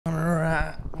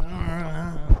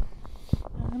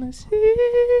wanna see.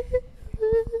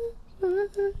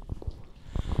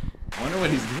 I wonder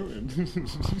what he's doing.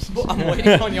 Well, I'm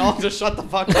waiting on y'all to shut the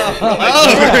fuck up for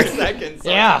like 2 seconds.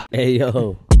 Yeah. Hey,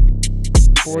 yo.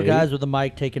 Four guys with a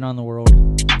mic taking on the world.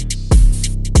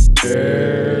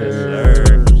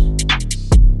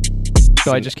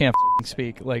 So I just can't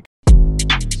speak. Like,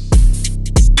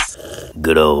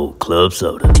 Good old club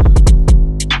soda.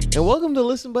 And welcome to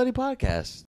Listen Buddy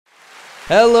Podcast.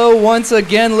 Hello once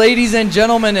again, ladies and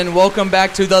gentlemen, and welcome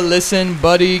back to the Listen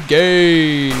Buddy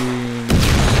game.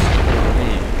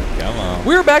 Come on.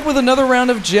 We're back with another round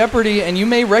of Jeopardy, and you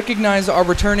may recognize our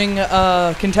returning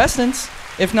contestants.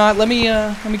 If not, let me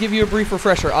give you a brief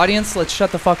refresher. Audience, let's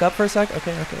shut the fuck up for a sec.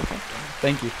 Okay.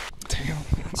 Thank you. Damn.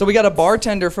 So we got a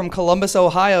bartender from Columbus,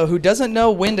 Ohio, who doesn't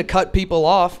know when to cut people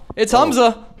off. It's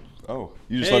Hamza. Oh,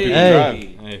 you just let people drive.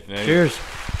 Hey. Cheers.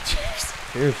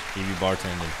 Cheers. Evie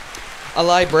bartending. A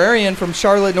librarian from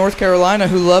Charlotte, North Carolina,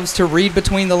 who loves to read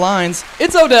between the lines.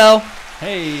 It's Odell.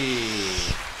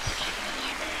 Hey.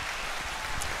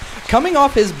 Coming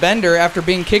off his bender after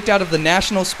being kicked out of the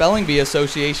National Spelling Bee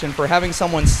Association for having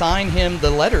someone sign him the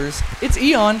letters, it's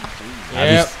Eon.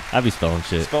 I be spelling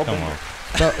shit. Spell Come bender. on.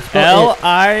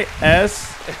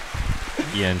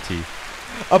 L-I-S-E-N-T.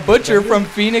 A butcher from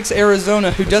Phoenix,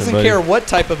 Arizona, who doesn't care what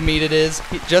type of meat it is,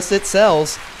 just it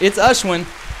sells. It's Ushwin.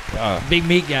 Big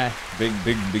meat guy. Big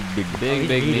Big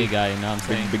meat guy, you know what I'm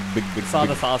saying? big. Saw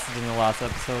the sausage in the last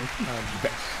episode.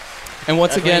 And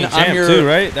once That's again, Rainy I'm Champ your too,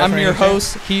 right? That's I'm your Rainy Champ.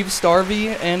 host, Heve Starvey,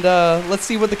 and let's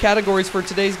see what the categories for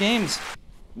today's games.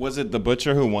 Was it the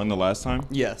butcher who won the last time?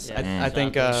 Yes, Yeah. I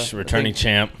think Returning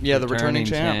champ. Yeah, the returning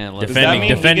champ. Let's Does that mean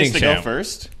Defending he gets to champ. go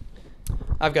first?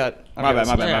 I've got. My bad.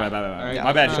 Yeah.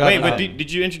 My bad. Shut Wait, up. but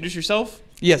did you introduce yourself?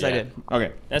 Yes, I Yeah. did.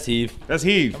 Okay, That's Heave. that's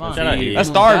Heve. Come on. Shout out Heave. That's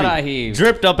Shout out Starvey. Heve.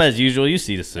 Dripped up as usual. You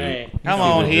see the suit. Hey. Come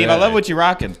on, Heve. I love what you're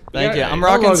rocking. Thank you. Yeah, I'm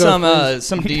our rocking logo some first.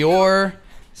 some Dior,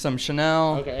 some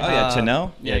Chanel. Okay. Oh yeah,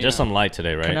 Chanel. Yeah, just some light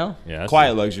today, right? Chanel? Yeah. that's-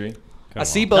 Quiet luxury. I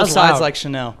see on. both That's sides loud. like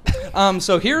Chanel.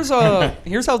 So here's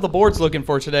how the board's looking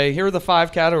for today. Here are the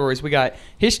 5 categories. We got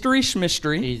history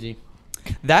schmistery. Easy.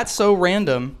 That's so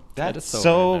random. That is is so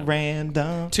so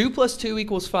random. 2 +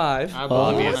 2 = 5.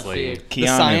 Obviously. The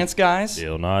science guys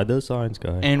Still not the science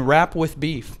guy. and rap with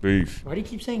beef. Beef. Why do you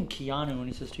keep saying Keanu when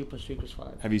he says 2 + 2 = 5?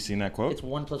 Have you seen that quote? It's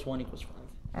 1 + 1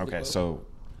 = 5. Okay, so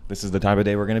this is the type of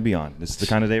day we're gonna be on. This is the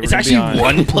kind of day we're It's gonna be actually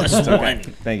on. 1 plus It's 1. okay.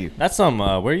 Thank you. That's some.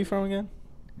 Where are you from again?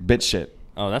 Bitch shit.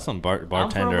 Oh, that's some bartender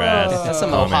from, ass. That's some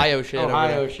comment. Ohio shit. over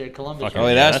Ohio there. shit, Columbus. Fucking Oh,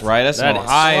 shit. yeah, that's right. That's that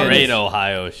Ohio. is straight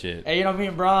Ohio shit. Hey, you know me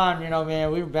and Braun,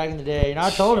 man, we were back in the day. You know, I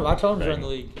told him to join the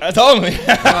league. I told me.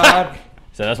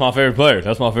 So that's my favorite player.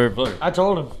 That's my favorite player. I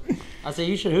told him. I said,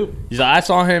 you should hoop. He's like, I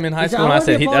saw him in high He said, school, and "I I wanna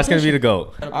said, be a that's gonna be the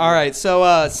politician." GOAT. All right,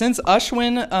 so since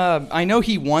Ushwin, I know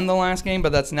he won the last game,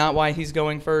 but that's not why he's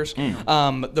going first.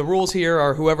 The rules here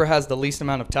are whoever has the least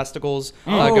amount of testicles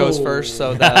goes first.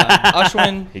 So that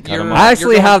Ushwin, He cut you're, him off. I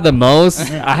actually you're going- have the most.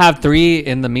 I have 3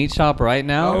 in the meat shop right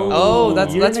now. Oh,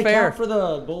 that's You didn't fair. account for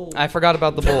the bull. I forgot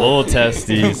about the bull. Bull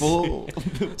testes. So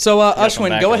come Ushwin,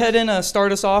 back go up. ahead and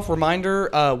start us off. Reminder: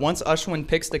 once Ushwin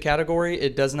picks the category,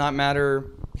 it does not matter.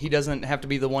 He doesn't have to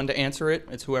be the one to answer it.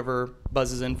 It's whoever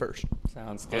buzzes in first.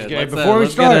 Sounds good. Okay, Let's, before we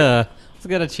let's start- let's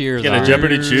get a cheers. Get a on.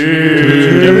 Jeopardy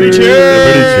cheers. Jeopardy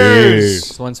cheers.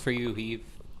 This one's for you, Heave.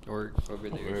 Or over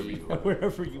there. Heave.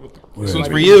 Wherever you This one's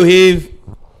for you, Heve.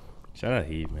 Shout out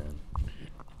Heave, man.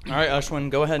 All right, Ushwin,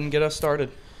 go ahead and get us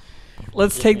started.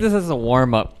 Let's take this as a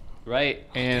warm up, right?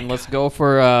 And let's go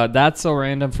for That's So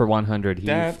Random for 100, Heave.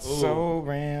 That's so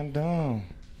random.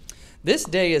 This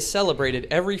day is celebrated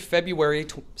every February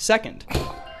 2nd.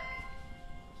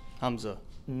 Hamza.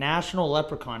 National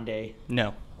Leprechaun Day.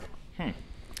 No.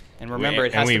 And remember, it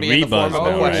And has we to be in the form rebuzz of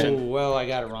a now, question. right? Well, I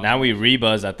got it wrong. Now we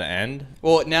rebuzz at the end.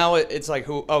 Well, now it's like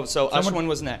who? Oh, so Ushwin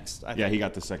was next. I Yeah, think. he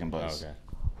got the second buzz. Okay.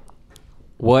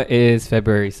 What is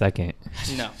February 2nd?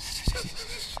 No.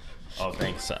 Oh,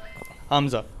 thanks.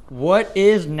 Hamza. What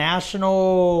is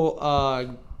National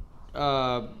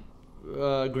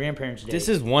Grandparents Day? This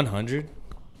is 100.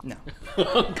 No.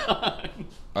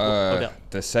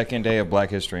 The second day of Black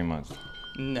History Month.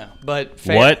 No. But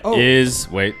What Oh. is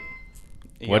What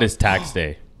Yeah. is tax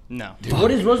day? No.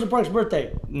 What is Rosa Parks'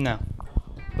 birthday? No.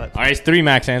 But All right, it's 3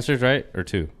 max answers, right? Or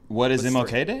 2? What is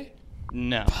MLK Day?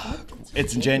 no.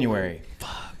 It's in January.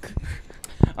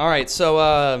 All right.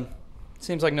 So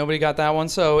seems like nobody got that one.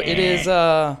 So it is.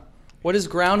 What is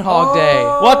Groundhog Day?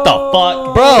 What the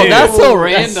fuck? Bro, Dude, that's so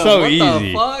random. That's so What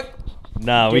easy. the fuck?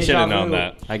 Nah, we Deja should have known vu.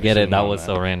 that. I get it. That was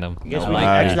so random. Guess we Nobody.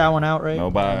 can X that one out, right?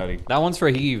 Nobody. That one's for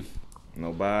Heave.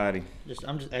 Nobody.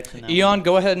 I'm just Xing that. Eon,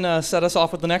 go ahead and set us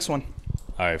off with the next one.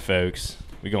 All right, folks.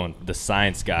 We going the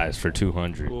science guys for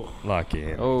 200. Lock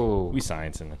in. Oh. We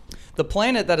sciencing it. The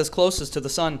planet that is closest to the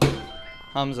sun.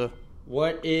 Hamza.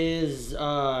 What is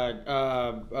oh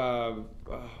my god,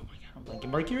 I'm blanking.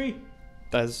 Mercury?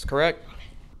 That is correct.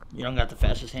 You don't got the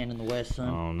fastest hand in the West, I son.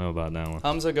 don't know about that one.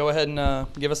 Hamza, go ahead and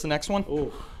give us the next one.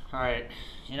 Ooh. All right.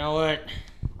 You know what?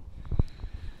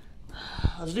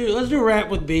 Let's do rap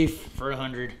with beef for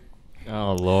 100.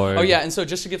 Oh Lord. Oh yeah, and so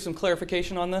just to give some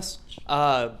clarification on this,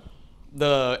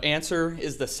 the answer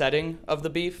is the setting of the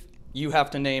beef. You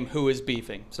have to name who is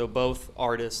beefing. So both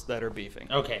artists that are beefing.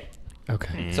 Okay.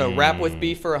 Okay. So rap with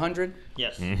beef for 100.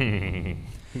 Yes.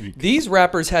 These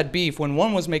rappers had beef when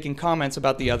one was making comments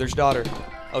about the other's daughter.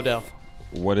 Odell.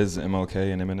 What is MLK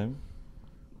and Eminem?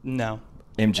 No.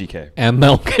 MGK.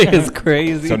 MLK is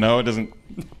crazy. So no, it doesn't.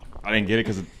 I didn't get it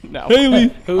because No.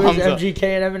 Who is Hamza. MGK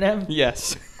and Eminem?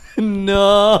 Yes.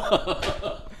 no.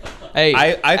 Hey.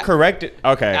 I corrected.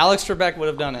 Okay. Alex Trebek would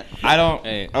have done it. I don't.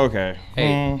 Hey. Okay.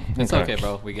 Hey, it's okay,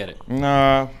 bro. We get it.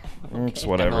 Nah. It's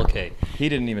whatever. MLK. He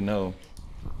didn't even know.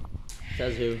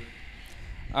 Says who?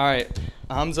 All right.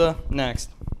 Hamza, next.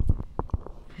 All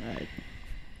right.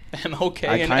 MLK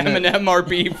I and kinda- Eminem are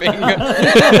beefing.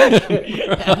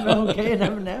 MLK and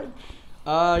Eminem?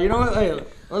 You know what? Hey,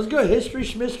 let's go History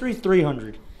Schmistery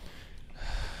 300.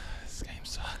 This game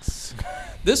sucks.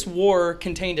 This war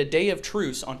contained a day of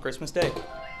truce on Christmas Day.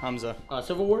 Hamza.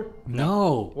 Civil War?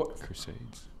 No. What?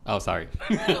 Crusades. Oh, sorry.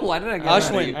 Why did I get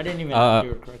Ashwin. I didn't even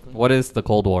do it correctly. What is the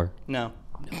Cold War? No.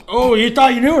 Oh, you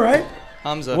thought you knew, right?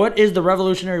 Hamza. What is the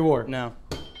Revolutionary War? No.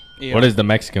 Ian. What is the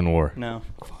Mexican War? No.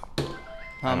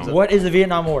 Hamza. What is the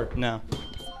Vietnam War? No.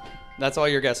 That's all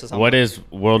your guesses. Hamza. What is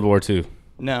World War II?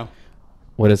 No.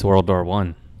 What is World War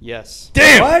One? Yes.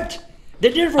 Damn! What? They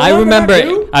did it for I one, but not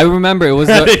remember. two? I remember. It was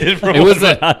They the, did for it was one,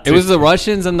 but the not it was two. the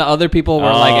Russians and the other people were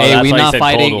Oh, like, "Hey, that's we why you not said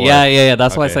fighting." Cold War. Yeah.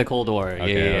 That's why I Okay. said Cold War.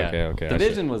 Okay, Yeah. okay, I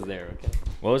Division was there. Okay.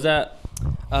 What was that?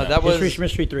 That was. History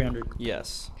Schmistery 300.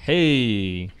 Yes.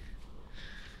 Hey.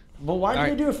 But why did All they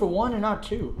right. do it for one and not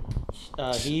two?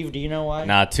 Heve, do you know why?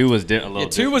 Nah, 2 was a little Yeah,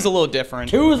 two was a little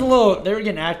different. Two was a little. They were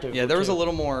getting active. Yeah, for there was two. a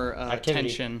little more Activity.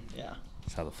 tension. Yeah.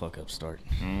 That's how the fuck up start.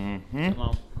 Come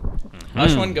on.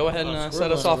 Ashwin, go ahead and Oh,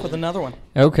 set us off with another one.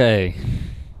 Okay.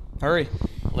 Hurry.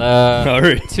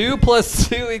 Hurry. 2 +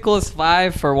 2 =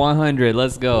 5 for 100.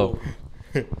 Let's go.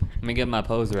 Let me get my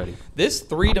pose ready. This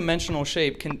three-dimensional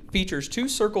shape features two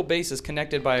circle bases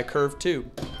connected by a curved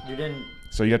tube. You didn't.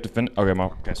 So you have to finish. Okay,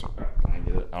 okay, so I didn't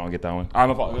get it. I don't get that one. All right,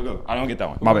 my fault. Go. I don't get that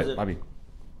one. My was bad. it? My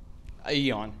bad.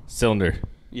 Eon. Cylinder.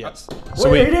 Yes. So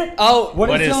Wait, we- read it? Oh,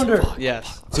 What is cylinder?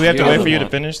 yes. So we have to Yeah. wait for you to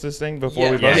finish this thing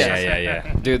before we buzz?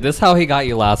 Yeah. Dude, this is how he got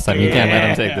you last time. You can't let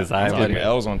him take this. I I'm getting would.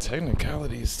 L's on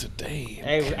technicalities today.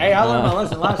 Hey, I learned my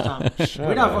lesson last time.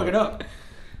 We're not fucking up.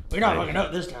 We're not fucking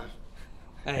up this time.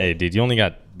 Hey, dude, you only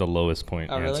got the lowest point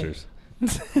Oh, really? answers.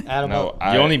 Add 'em No,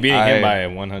 up. You're only beating him by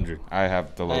 100. I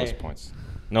have the lowest Hey. points.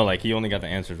 No, like he only got the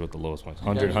answers with the lowest points.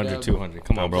 100, Dubs, 100, dub. 200.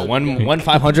 Come on, bro. Dubs, One dub.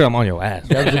 500, I'm on your ass.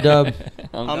 Dub's a dub.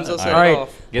 Hamza, set All right, it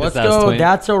off. Get let's his ass go. twin.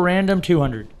 That's so random.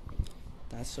 200.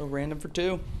 That's so random for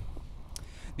two.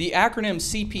 The acronym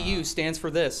CPU stands for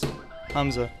this.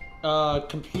 Hamza.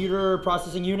 Computer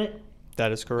processing unit.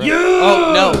 That is correct.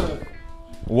 Oh, no.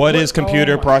 What is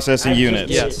computer processing units?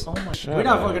 Yes. Oh my. We're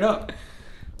not fucking up.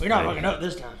 We're not fucking up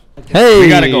this time. Hey, We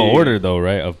gotta go order though,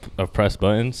 right? Of press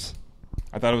buttons.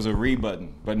 I thought it was a re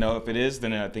button, but no. If it is,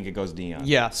 then I think it goes Dion.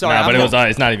 Yeah, sorry. Nah, but I'm it was. not-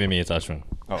 It's not even me. It's Ashwin.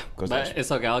 Oh, goes. But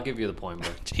it's okay. I'll give you the point, bro.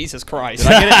 Jesus Christ.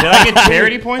 Did I get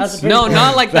charity points? That's a No,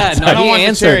 not like that. I No, don't he want the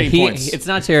answered. charity points. It's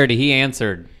not charity. He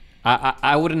answered.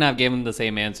 I wouldn't have given him the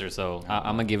same answer, so I'm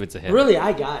gonna give it to him. Really,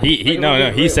 I got it. He Like, no, real,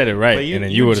 no. He real. said it right, But and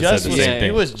then you would have just said the was- same Yeah. thing.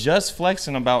 He was just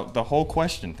flexing about the whole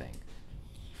question thing.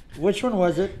 Which one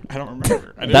was it? I don't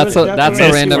remember. That's a That's a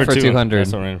a random for 200. 200.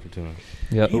 That's a random for 200.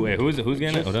 Yep. Wait, who's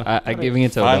getting it? Odell? I'm giving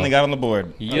it to Finally Odell. got on the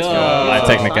board. Yo. My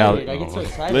technicality. I get so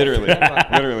excited. Literally,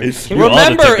 literally.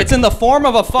 Remember, it's in the form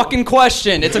of a fucking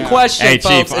question. It's a question, Hey,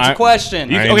 Chief, folks. It's a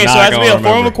question. I ain't Okay, so not it has to be gonna a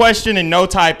formal remember. question and no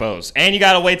typos, and you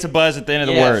gotta wait to buzz at the end of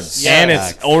the Yes, words. yes. And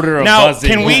it's order of Now, buzzing.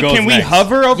 can Who we goes can we next?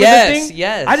 hover over Yes, the thing?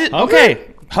 yes. I just, okay.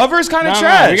 Hover's kind of No,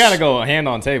 trash. we gotta go hand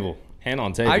on table. Hand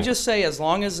on table. I just say as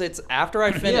long as it's after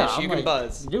I finish, I'm you can like,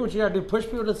 buzz. Do what you gotta do. Push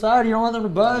people to the side. You don't want them to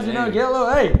buzz. You know, get a little.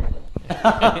 Hey.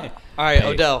 All right,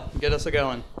 Odell, get us a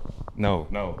going. No,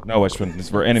 Ashwin. It's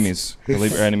for enemies.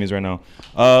 Believe we're enemies right now.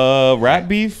 Rap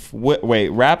beef. Wait,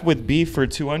 rap with beef for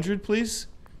 200, please.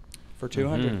 For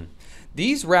 200.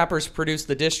 These rappers produced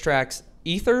the diss tracks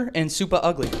Ether and Super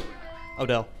Ugly.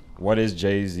 Odell. What is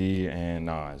Jay-Z and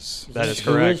Nas? That is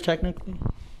Who is correct. technically?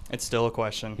 It's still a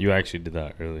question. You actually did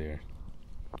that earlier.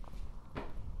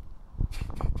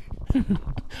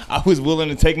 I was willing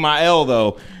to take my L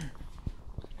though.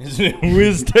 Isn't it who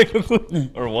is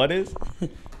technically? Or what is?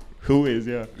 Who is?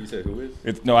 Yeah. You said who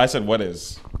is? No, I said what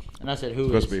is. And I said, who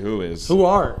It's supposed is? to be who is. Who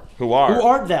are? Who are? Who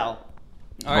art thou? All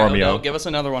right, Romeo. Odell, give us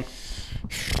another one.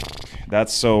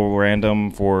 That's so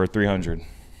random for 300.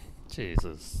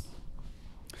 Jesus.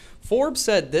 Forbes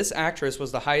said this actress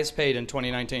was the highest paid in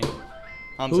 2019.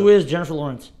 Hamza. Who is Jennifer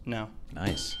Lawrence? No.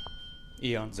 Nice.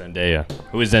 Eon. Zendaya.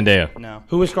 Who is Zendaya? No.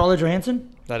 Who is Scarlett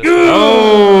Johansson? That is.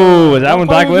 Oh, is that when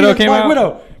Black Play with me Widow with came Black out?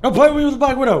 Widow. Don't play with me with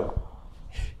Black Widow.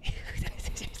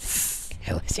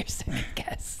 Who was your second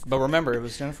guess? But remember, it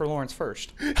was Jennifer Lawrence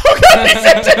first. Remember,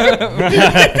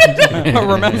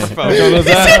 folks.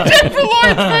 Jennifer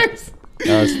Lawrence first. That was Hey,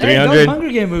 those 300.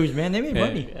 Hunger Game movies, man. They made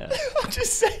money. I'm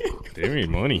just saying. They made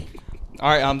money. All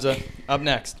right, Hamza. Up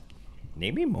next.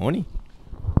 They made money.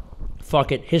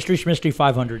 Fuck it. History Schmistry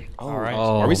 500. All right.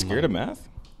 Are we scared of math?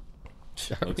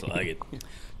 Looks like it.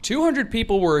 200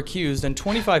 people were accused and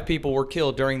 25 people were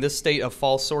killed during this state of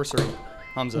false sorcery.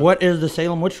 Hamza. What is the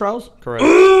Salem witch trials? Correct.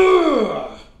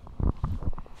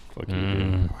 Fuck you,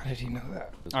 dude. Why did he know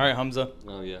that? All right, Hamza.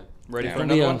 Oh yeah. Ready for Damn.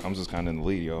 another Yeah. one? I'm just kind of in the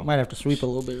lead, yo. Might have to sweep a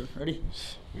little bit. Ready?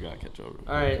 We gotta catch over.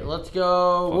 All right, let's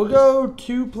go. We'll go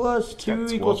 2 plus 2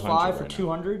 got equals 5 for right now.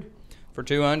 200. For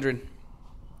 200.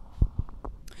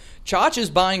 Chach is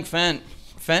buying Fent.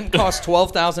 Fent costs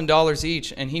 $12,000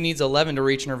 each, and he needs 11 to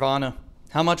reach Nirvana.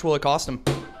 How much will it cost him?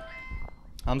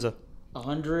 Hamza.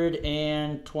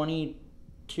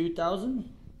 122,000.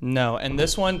 No, and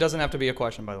this one doesn't have to be a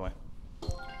question, by the way.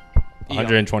 Eon.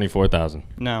 124,000.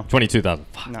 No. 22,000.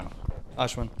 Fuck. No.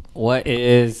 Ashwin. What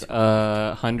is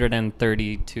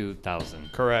 132,000?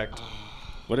 Correct.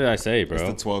 What did I say, It's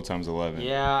bro? the 12 times 11.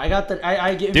 Yeah, I got that.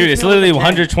 I get. Dude, it's literally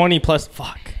 120 plus.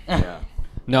 Fuck.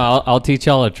 No, I'll teach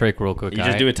y'all a trick real quick. You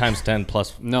just do it times 10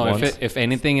 plus. No, once. if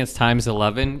anything is times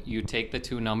 11, you take the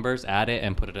two numbers, add it,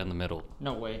 and put it in the middle.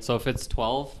 No way. So if it's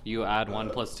 12, you add 1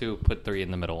 plus 2, put 3 in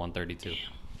the middle, 132.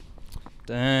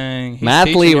 Dang. he's Mathlete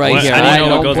teaching you right this. here. I didn't know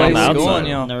don't what goes play on the school. outside.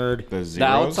 Nerd. The zeros? The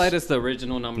outside is the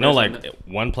original number. No, like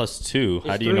 1 plus 2.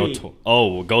 How It's do you know? 3.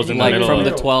 Oh, it goes in the like middle. from of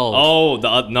the it. 12. Oh,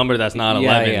 the number that's not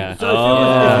Yeah, 11. yeah. So if it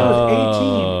was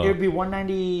 18, it would be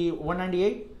 190,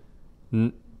 198.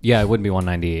 Yeah, it would be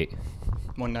 198.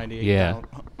 198. Yeah.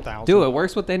 1,000. Dude, it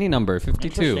works with any number.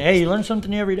 52. Hey, you learn something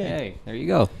new every day. Hey, there you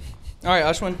go. All right,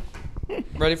 Ashwin.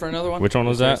 Ready for another one? Which one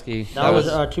was that? Swirsky. That was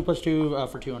 2 plus 2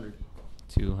 for 200.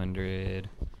 200.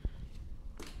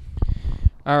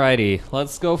 Alrighty,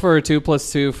 let's go for a 2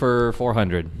 plus 2 for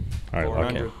 400. All right,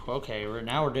 400. okay. Okay,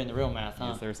 now we're doing the real math,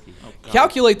 huh? Thirsty.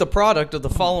 Calculate the product of the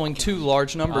following two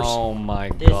large numbers. Oh my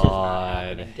This is not god.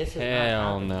 happening. This is not Hell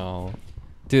happening. no.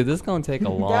 Dude, this is gonna take a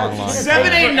long, That's long gonna time. take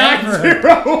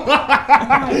 7890. Oh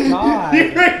my god.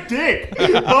 You're a dick.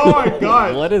 Oh my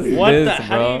god. What is What this, the?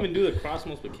 How do you bro? even do the cross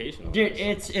multiplication? on Dude,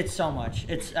 this? it's so much.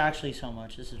 It's actually so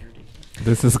much. This is ridiculous.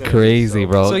 This is crazy,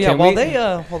 bro. So yeah, Can while we-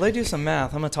 they do some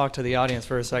math, I'm gonna talk to the audience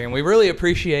for a second. We really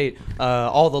appreciate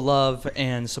all the love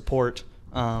and support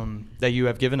that you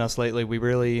have given us lately. We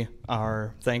really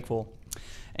are thankful,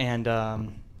 and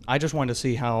I just wanted to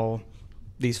see how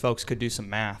these folks could do some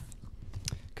math,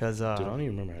 because Dude, I don't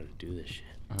even remember how to do this shit.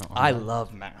 I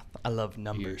love math. I love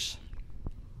numbers.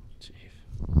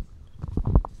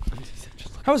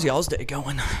 How's y'all's day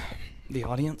going, the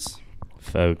audience?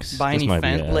 Folks, Buy this any might be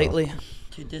Fent L. lately?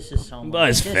 Dude, this is so much.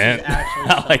 Buzz This Fent. is actually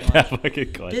I so like much. that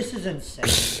fucking question. This is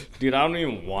insane. Dude, I don't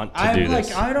even want to I'm do like,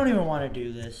 this. I don't even want to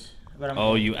do this. But I'm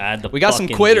Oh, doing you it. add the. We got some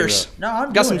fucking quitters. zero. No, I'm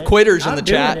Got doing some it. quitters in I'm the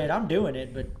doing chat. It. I'm doing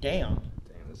it, but damn.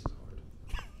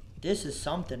 This is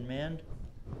something, man.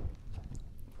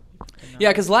 Yeah,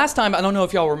 because last time, I don't know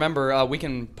if y'all remember, we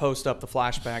can post up the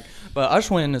flashback, but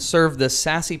Ashwin served this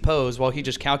sassy pose while he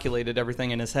just calculated everything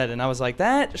in his head, and I was like,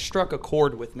 that struck a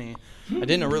chord with me. I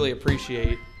didn't really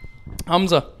appreciate.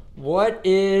 Hamza. What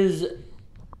is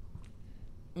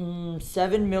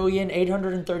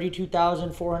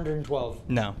 7,832,412?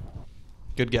 No.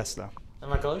 Good guess, though.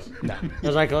 Am I close? No.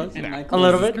 Was I close? A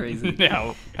little bit?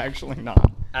 No, actually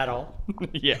not. At all?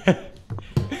 Yeah.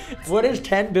 What is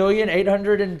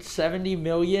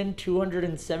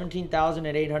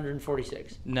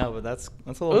 10,870,217,846? No, but that's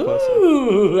a little closer.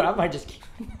 Ooh, I might just keep.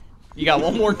 You got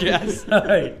one more guess.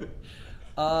 Alright.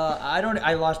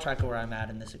 I lost track of where I'm at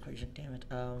in this equation. Damn it.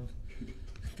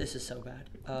 This is so bad.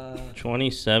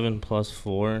 27 plus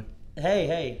 4.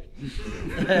 Hey.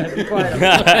 Be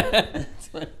quiet.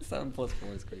 7 plus 4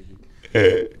 is crazy.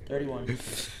 31.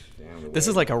 This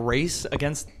is like a race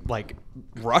against, like,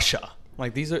 Russia.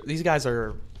 Like these guys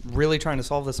are really trying to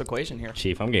solve this equation here.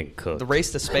 Chief, I'm getting cooked. The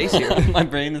race to space here. My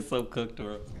brain is so cooked,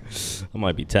 bro. I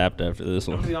might be tapped after this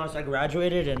To one. be honest, I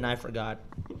graduated and I forgot.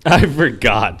 I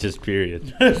forgot, just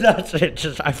period. That's it.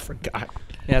 Just I forgot.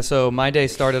 Yeah, so my day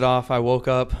started off. I woke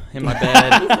up in my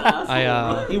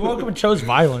bed. He woke up and chose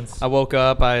violence. I woke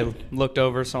up. I looked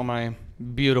over, saw my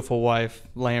beautiful wife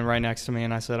laying right next to me,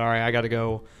 and I said, "All right, I got to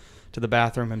go to the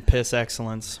bathroom and piss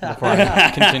excellence before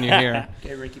I continue here."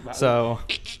 Okay, Ricky Bobby. So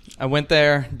I went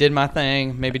there, did my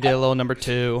thing, maybe did a little number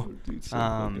 2. Dude, so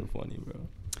fucking funny, bro.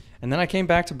 And then I came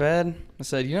back to bed. I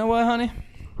said, "You know what, honey?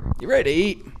 You ready to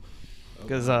eat?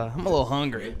 Because I'm a little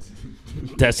hungry."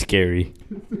 That's scary.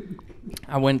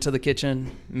 I went to the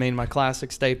kitchen, made my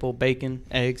classic staple: bacon,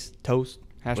 eggs, toast,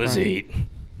 hash Let's brown. eat.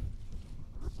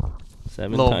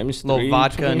 7 Little- times 3. little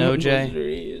vodka and 21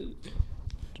 OJ.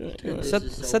 plus 3.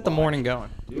 Set the morning going.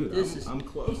 Dude, This is- I'm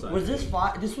close. Was this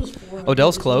This was 400.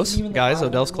 Odell's This close, wasn't even the guys. 500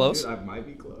 Odell's one? close. I might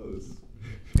be close.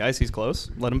 Guys, he's close.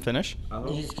 Let him finish.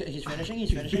 He's finishing.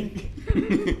 He's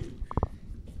finishing.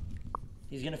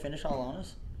 He's gonna finish all on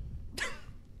us.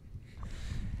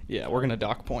 Yeah, we're gonna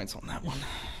dock points on that one.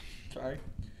 Sorry.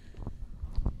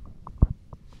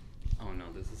 Oh no,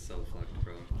 this is so fucked,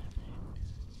 bro.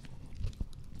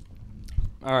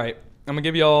 All right, I'm gonna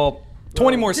give y'all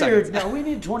 20 more Dude, seconds. no, we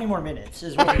need 20 more minutes.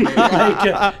 Is what it is.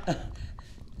 Like,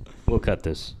 We'll cut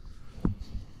this.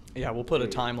 Yeah, we'll put a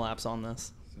time lapse on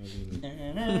this. like,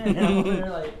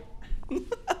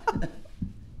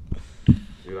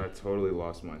 Dude, I totally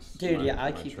lost my. dude, yeah,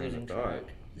 I keep losing track.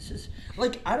 This is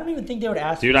like I don't even think they would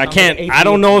ask. Dude, me I how can't. much I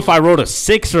don't know if I wrote a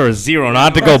 6 or a 0. Now I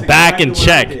have to go back and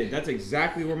check. That's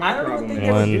exactly where I my don't even problem think is. they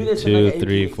would 1, do this in, 2, like, an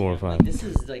 3, AP 4, exam. 5. Like, this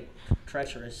is like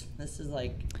treacherous. This is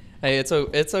like. Hey, it's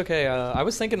okay. I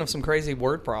was thinking of some crazy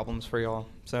word problems for y'all,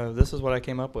 so this is what I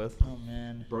came up with. Oh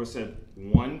man. Bro said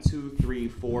 1, 2, 3,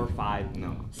 4, 5.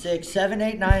 No. 6, 7,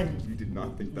 8, 9, You did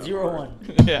not think that. 0, hard.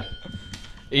 1. Yeah,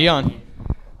 Eon.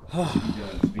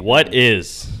 What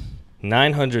is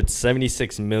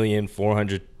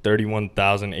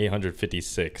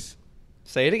 976,431,856?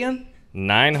 Say it again.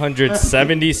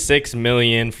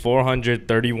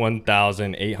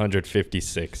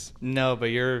 976,431,856. No, but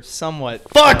you're somewhat.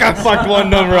 Fuck! I fucked one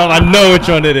number up. I know which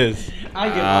one it is. I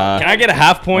give up. Can I get a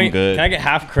half point? I'm good. Can I get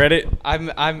half credit?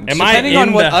 I'm. Am Depending I on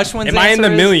in what the, Ushwin's Am I in answer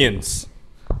the is- millions?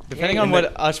 Depending on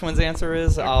what Ushwin's answer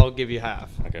is, I'll give you half.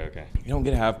 Okay. You don't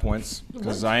get half points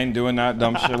because I ain't doing that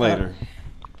dumb shit later.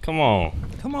 Come on.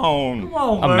 Come on. Come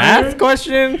on, A man. math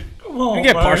question? Come on, You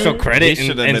get partial man. credit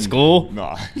in school?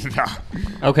 Nah.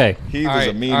 Okay, He was a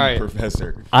Alright, mean alright.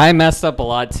 professor. I messed up a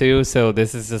lot too, so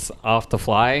this is just off the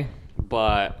fly.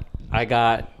 But I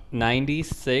got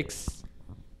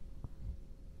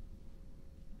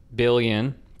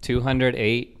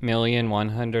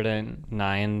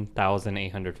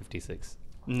 96,208,109,856.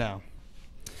 No.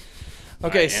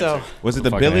 Okay, so answer. Was it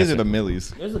the Fucking Billies or answer. the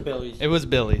Millies? It was the Billies. it was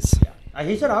Billy's.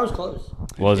 He said I was close.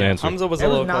 What was the answer? Hamza was It a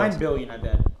was little 9 close. billion, I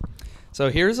bet. So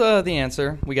here's the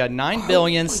answer. We got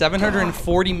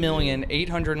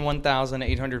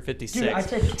 9,740,801,856. Dude, I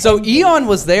said So 10 Eon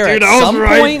was there Dude, at I was some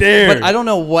right point, there. but I don't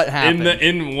know what happened.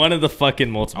 in one of the fucking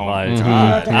multipliers. Mhm.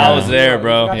 God. I was there,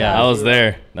 bro. You got Yeah, that I was zero.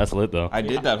 there. That's lit though. I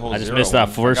did that whole I just zero missed that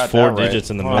one. first I got 4 that right. digits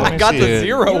in the Hold on, middle. I got the Dude.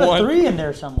 You 0 got a one. 3 in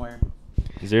there somewhere.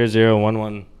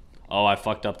 0011. Oh, I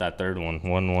fucked up that third one.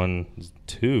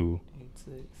 112.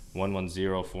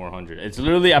 110,400. It's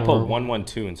literally I put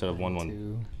 112 instead of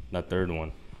 11. That third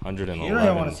one. 111. You don't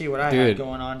even want to see what I had Dude.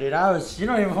 going on, dude. You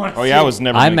don't even want to Oh see. yeah, I was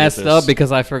never. I gonna get messed this. up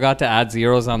because I forgot to add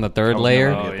zeros on the third was layer.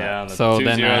 never Oh get that. yeah. So two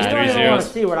then zeros, I- You don't three even want to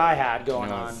zeros. see what I had going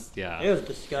No, on. it's- yeah. It was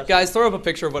disgusting. Guys, throw up a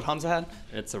picture of what Hamza had.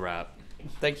 It's a wrap.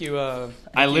 Thank you.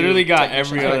 I literally got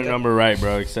technician. every I like other that. number right,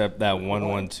 bro, except that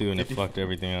 112, and it fucked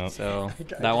everything out. So I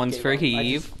that just one's gave for up. I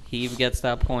Heve. Heve gets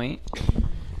that point.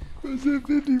 Was it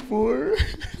 54?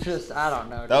 Just I don't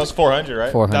know. That was 400,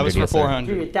 right? 400. That was for yes, sir.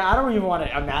 400. Dude, I don't even want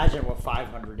to imagine what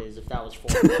 500 is if that was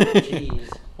 400. Jeez.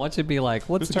 What should be like?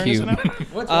 What's Whose a turn is it cube? now?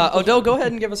 What's Odell, go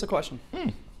ahead and give us a question.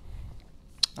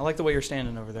 I like the way you're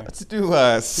standing over there. Let's do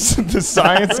the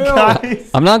science Real. guys.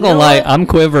 I'm not gonna You know lie. what? I'm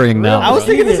quivering now. I was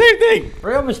thinking the same thing.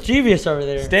 Real mischievous over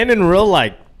there. Standing real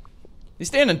like. He's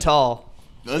standing tall.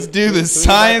 Let's do the Can we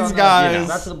science go back on the- guys.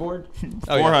 Back to the board.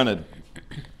 Oh, yeah. 400.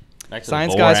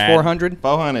 Science guys, 400.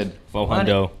 400.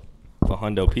 400.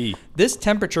 400 P. This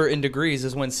temperature in degrees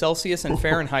is when Celsius and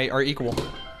Fahrenheit are equal.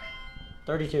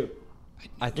 32.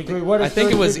 I Degree, think, what is I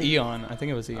think it was 32? Eon. I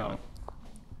think it was Eon.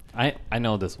 I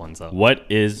know this one's up. What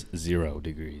is 0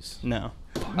 degrees? No.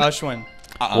 Ushwin.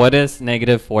 What is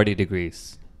negative 40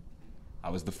 degrees? I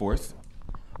was the fourth.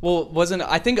 Well, wasn't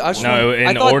I think Ashwin? No, in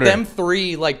I thought order. them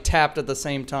three like tapped at the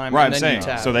same time. Right, and I'm then saying. you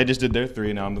tapped. So they just did their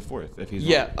 3, now I'm the 4th. If he's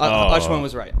Yeah, wrong. Ashwin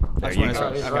was right. Ashwin is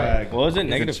right. Okay. What was it?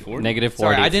 Negative 40? Negative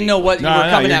 40. Sorry, I didn't know what you No, were no,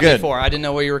 coming you're at me good. for. I didn't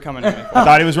know what you were coming at me for. I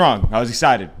thought he was wrong. I was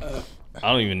excited.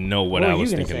 I don't even know what What I were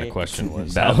was you gonna thinking say? the question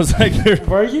was. That was like,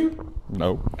 Were you?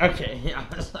 No. Okay, yeah.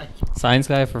 I was like, Science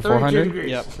guy for 32 400. degrees.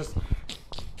 Yep.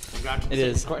 Forgot to It say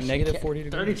is the question. negative 40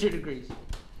 degrees. 32 degrees.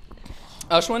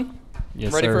 Ashwin,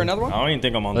 Yes, ready sir. for another I one? don't even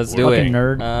think I'm on Let's the do board. it. Fucking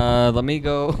nerd. Let me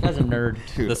go. That's a nerd.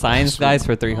 The science guys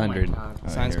for Oh 300. my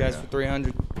God. Science here we guys go. for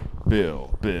 300.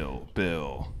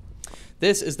 Bill.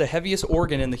 This is the heaviest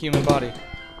organ in the human body.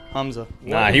 Hamza.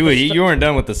 Nah, you weren't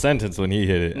done with the sentence when he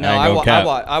hit it. No, I ain't gonna cap.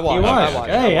 I watched. You watched. I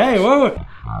watched. Hey, whoa.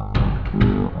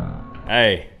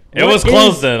 Hey, it What was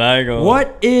close is- then. I ain't gonna.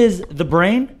 What is the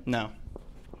brain? No.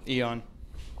 Eon.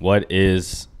 What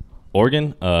is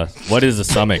organ? What is a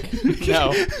stomach? No.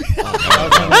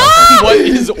 What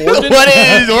is organ? What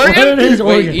is organ? What is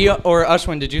Wait, organ? Eon, or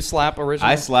Ashwin, did you slap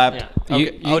originally? I slapped. Yeah.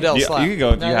 Okay, Odell You, slap. you can go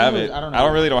if No, you I have think it. it was- I don't I know.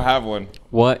 really don't have one.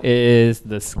 What is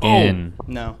the skin?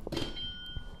 No.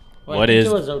 Well, What I think is-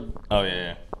 it was a- Oh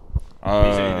yeah. He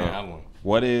said he didn't have one.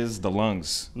 What is the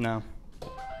lungs? No.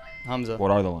 Hamza.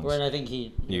 What are the lungs? Wait, I think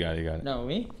he. You got it. No,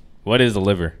 me? What is the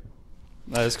liver?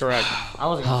 That is correct. I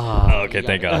wasn't gonna say Oh, okay,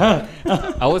 thank God.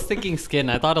 I was thinking skin.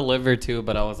 I thought a liver too,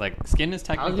 but I was like, skin is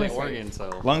technically gonna say- organ,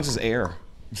 so. Lungs is air.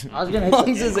 I was gonna hit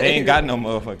Lungs is They ain't got no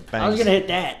motherfucking things. I was gonna hit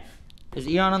that. Is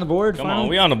Eon on the board? Come finally? on,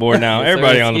 we on the board now. Yes, sir,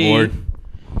 Everybody on the Ski. board.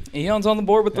 Eon's on the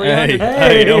board with Hey, 300.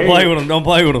 hey, don't play with him. Don't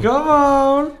play with him. Come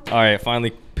on. All right,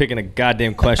 finally picking a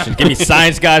goddamn question. Give me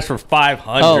science guys for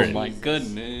 500. Oh my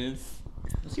goodness.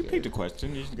 You picked a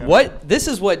question. You just gotta- What? This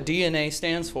is what DNA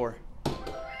stands for.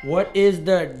 What is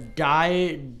the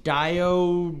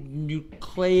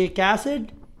dionucleic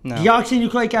acid? No.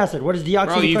 Deoxynucleic acid. What is deoxynucleic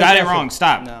acid? Bro, you got it wrong.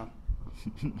 Stop. No.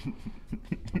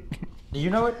 Do you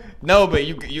know it? No, but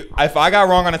you. If I got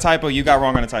wrong on a typo, you got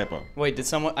wrong on a typo. Wait, did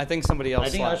someone? I think somebody else I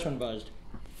think slapped. Ashwin buzzed.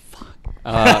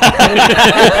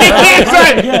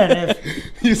 Again,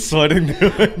 If you sweating.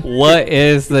 What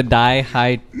is the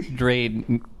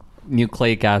dihydrate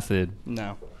nucleic acid?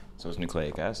 No. So it's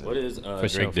nucleic acid. What is For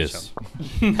sure, drink for this?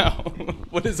 No.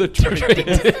 What is a drink?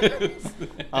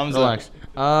 Hamza. relax.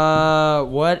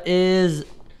 What is?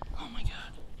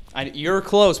 You're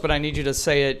close, but I need you to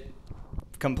say it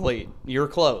complete. You're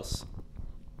close,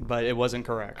 but it wasn't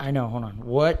correct. I know. Hold on.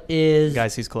 What is?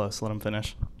 Guys, he's close. Let him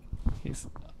finish. He's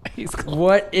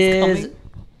What is?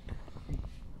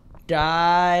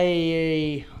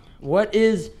 coming. What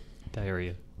is?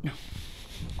 Diarrhea.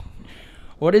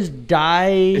 What is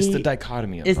It's the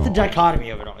dichotomy of It's it the all. dichotomy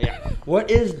of it all. Yeah.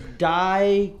 What is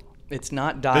It's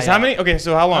not die. There's how many? Okay,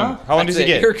 so how long? How long does he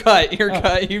get? You're cut. You're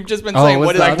cut. You've just been Oh, saying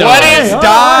what's what is that?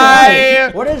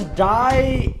 die? What is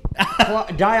die?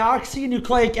 What is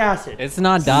dioxynucleic acid? It's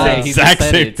not di. He just exact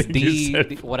said same it's thing you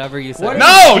said. whatever you said. What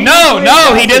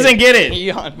No, he doesn't get it.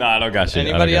 Eon. Nah, I don't got shit.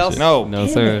 Anybody else? No. No,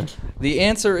 sir. The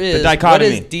answer is what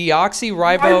dichotomy. is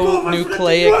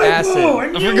deoxyribonucleic acid?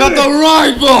 I forgot the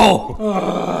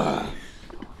ribo.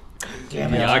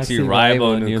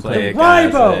 Deoxyribonucleic Ribo. I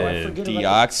acid. forget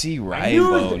about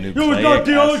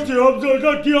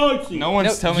Deoxyribonucleic acid. No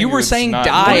one's telling You you were it's saying not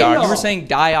di. deoxy. You were saying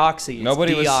dioxy.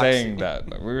 Nobody was Deoxy. saying that.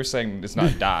 We were saying it's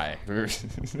not die.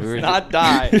 It's not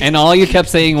die. And all you kept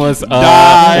saying was,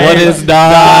 Die. what is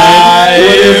die?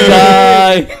 What is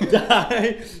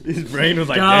die? His brain was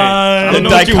like, Die. dang. I don't The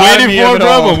know what you dichotomy waiting of for, it bro,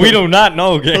 all. but we do not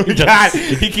know, gang. God,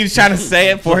 he keeps trying to say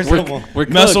it for his We're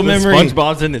muscle memory.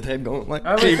 SpongeBob's in his head going like,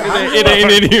 How "Chief, does it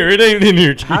ain't in here. It ain't in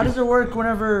here, Chief." How does it work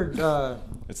whenever?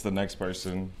 It's the next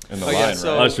person in the Oh, line, yeah,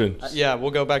 so right? Ushman. yeah,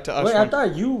 we'll go back to Ushman. Wait, I thought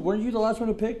weren't you the last one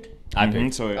who picked? I Mhm,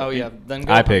 picked. So Oh yeah, then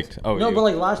go. I picked. Oh, No, you. but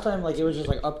like last time, like it was just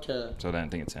like up to. So then I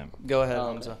think it's him. Go ahead, Oh,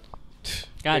 Hamza.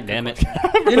 God damn it.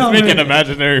 You know, making man.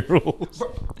 imaginary rules.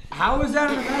 How is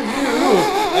that an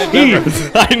imaginary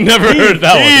rule? I never heard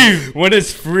that one. When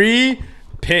it's free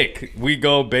pick, we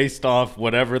go based off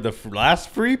whatever the last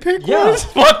free pick Yeah. was.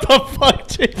 What the fuck,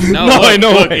 Chief? No, I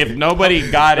know. look, if nobody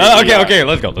got it. Okay, yeah. okay,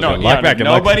 let's go. Let's No, go. yeah, Lock back if in,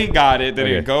 lock nobody got it, then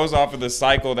Okay. it goes off of the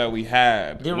cycle that we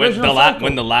had. The When original cycle.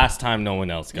 when the last time no one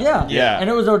else got Yeah. it. Yeah. And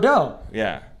it was Odell.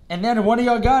 Yeah. And then when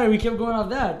y'all got it, we kept going off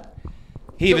that.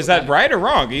 Heave, is that right or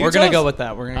wrong? You We're tell gonna us. go with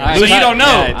that. We're gonna. I- Go So you don't know.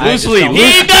 Yeah, I just Loosely. don't-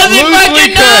 He doesn't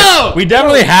fucking know. We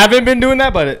definitely haven't been doing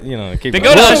that, but it, you know, keep Then it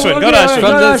go to up. Ushman. Go Go to Ushman. to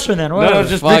this- Ushman then. No, Whatever.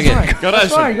 just Fuck pick it. one. Go to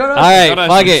That's fine. Ushman. Go to All Ushman. right, Go to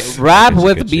fuck Ushman. it. Rap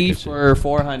with shit, beef shit. for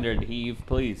 400. Heave,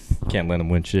 please. Can't let him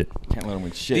win shit. Can't let him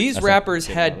win shit. These That's rappers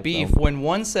not- had beef when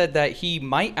one said that he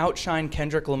might outshine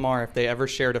Kendrick Lamar if they ever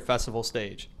shared a festival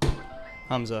stage.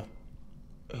 Hamza.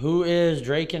 Who is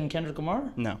Drake and Kendrick Lamar?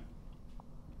 No.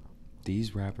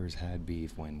 These rappers had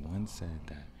beef when one said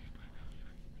that.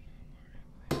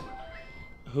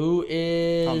 Who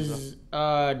is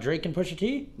Drake and Pusha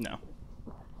T? No.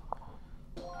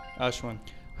 Ashwin.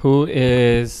 Who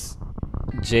is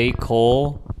J.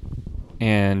 Cole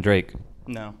and Drake?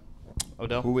 No.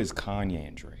 Odell. Who is Kanye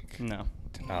and Drake? No.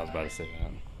 I was about to say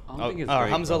that. I don't think it's Oh, Drake,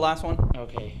 Hamza, bro. last one.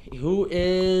 Okay. Who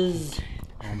is?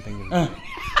 I don't think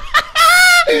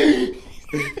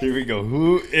it's Here we go.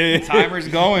 Who is? Timer's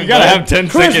going. You gotta have 10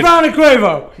 Chris seconds. Brown and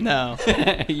Quavo. No.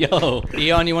 Yo.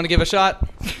 Eon, you want to give a shot?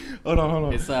 Hold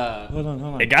on. It's Hold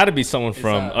on. It gotta be someone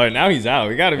from. Oh, now he's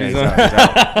out. It gotta be. He's someone.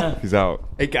 out. He's out.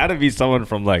 It gotta be someone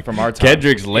from like From our time.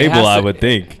 Kendrick's label, has I to- would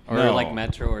think. or No. like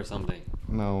Metro or something.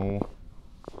 No.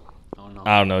 I don't know.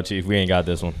 I don't know, Chief. We ain't got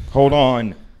this one. Hold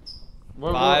on.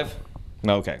 5.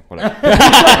 No, okay. Whatever.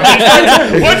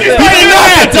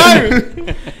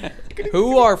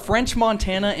 Who are French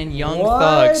Montana and Young What?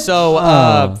 Thug?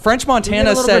 So French Montana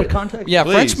little bit said, of context? yeah,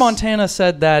 Please. French Montana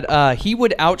said that he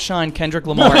would outshine Kendrick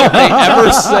Lamar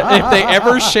if they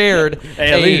ever shared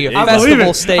a I believe festival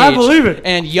it. stage. I believe it.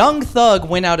 And Young Thug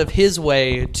went out of his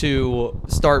way to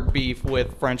start beef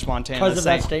with French Montana 'Cause of that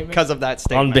saying- statement? Because of that On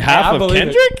statement. behalf I of believe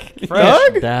it. Kendrick?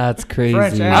 French. That's crazy.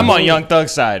 French, I'm on Young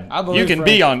Thug's side. I believe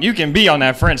You can be on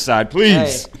that French side,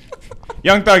 please. Hey.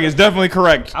 Young Thug is definitely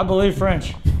correct. I believe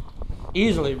French.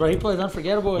 Easily, bro. He plays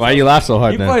Unforgettable. Why you laugh so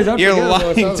hard He then? plays You're Unforgettable. lying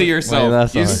It's to over. Why yourself.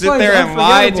 that's You hard? sit there and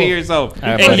lie to yourself.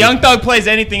 Alright, And buddy. Young Thug plays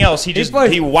anything else. He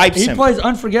wipes He him. plays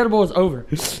Unforgettable. It's over.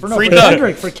 For, no, Free for Thug.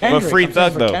 Kendrick. For But Kendrick. Free I'm saying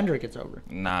Thug, for though. Kendrick, it's over.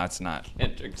 Nah, it's not.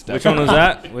 Which one was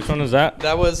that? Which one was that?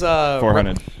 That was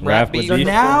 400. rap with beef. So beef.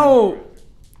 now.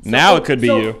 Now it could be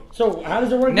so, you. So how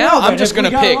does it work Now I'm then? just If we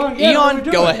gonna got pick. along, yeah, what Eon, we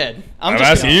go doing? ahead. I'm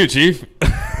just asking gonna- you, Chief.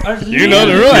 You You know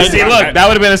the rules. See, look, that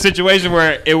would have been a situation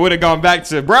where it would have gone back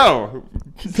to bro.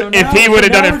 So If now- he would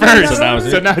have so done now it we're doing first. that now it's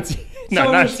order? it. Now it's So no,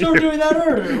 we're not still you. doing that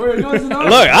order. Where it goes in order.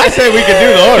 Look, I said we could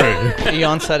do the order.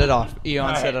 Eon set it off.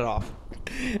 Eon set it off.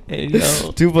 Hey,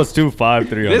 yo. 2 + 2 = 5,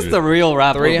 300. This is the real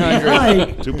rap. 300.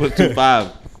 Like, 2 + 2 =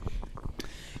 5.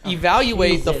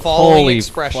 Evaluate the Jesus. following Holy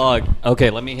expression. fuck.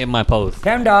 Okay, let me hit my post.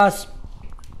 PEMDAS.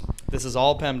 This is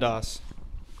all PEMDAS.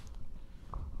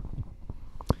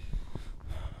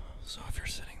 So if you're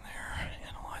sitting there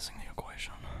analyzing the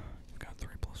equation, you've got 3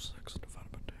 + 6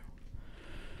 divided by 2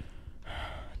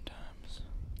 times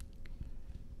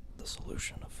the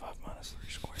solution of 5 minus 3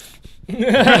 squared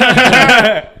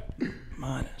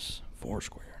minus 4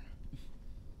 squared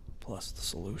plus the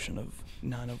solution of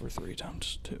 9/3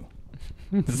 times 2.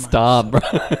 Stop, bro.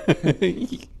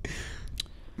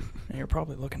 And you're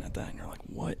probably looking at that and you're like,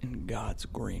 what in God's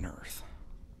green earth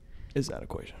is that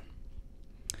equation?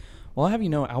 Well, I have you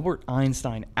know, Albert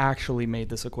Einstein actually made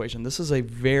this equation. This is a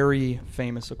very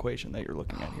famous equation that you're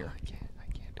looking at here. I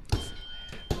can't do this.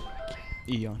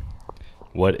 Eon.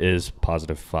 What is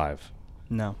 +5?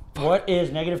 No. What is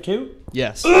 -2?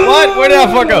 Yes. What? Where did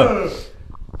I fuck up?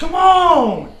 Come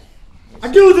on! I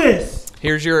do this!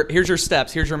 Here's your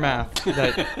steps. Here's your math.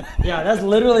 That, Yeah, that's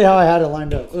literally how I had it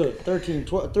lined up. 13,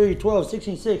 12, 3, 12,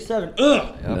 16, 6, 7.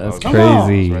 Ugh! That's Come on.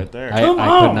 crazy. Right there. I Come could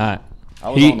on. not. I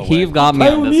was on the way. He've got me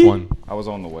Play on with this me. one. I was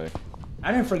on the way.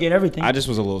 I didn't forget everything. I just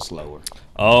was a little slower.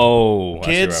 Oh,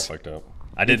 Kids, I see where I fucked up.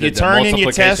 I did You the turn in your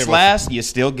multiplication test was- last, you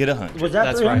still get 100. was that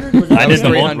That's 300? right. Was that I did the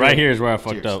 300. right here is where I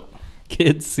fucked Cheers. up.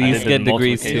 Kids I C's did the get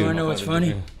degrees multiplication. You too. wanna know what's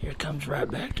funny? Here it comes right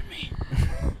back to me.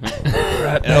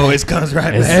 It always comes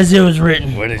right back. As it was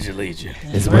written. Where did you lead you?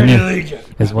 It's Where when, did it you, lead you?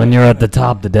 it's when you're at the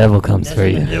top, the devil comes That's for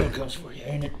when the you. devil comes for you,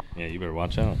 ain't it? Yeah, you better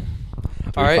watch out.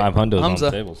 All right, 500 on Hamza.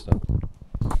 the table still.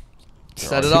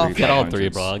 set it off. Get all three,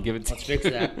 bro. I'll give it to Let's fix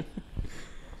that.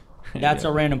 That's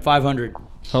a random 500.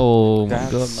 Oh, my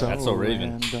God. That's so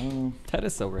Raven. random. That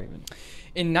is so Raven.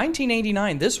 In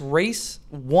 1989, this race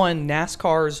won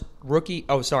NASCAR's rookie.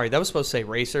 Oh, sorry, that was supposed to say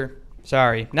racer.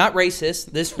 Sorry, not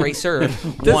racist. This racer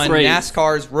won race.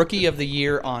 NASCAR's Rookie of the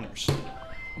Year honors.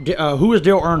 Who is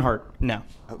Dale Earnhardt? No.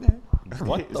 Okay.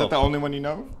 What? Is that the only one you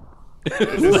know?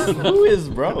 Who is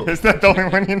bro? Is that the only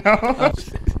one you know?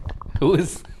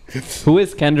 Who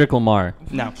is Kendrick Lamar?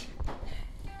 No.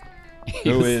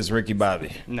 Who is Ricky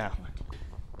Bobby? No.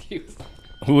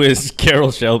 Who is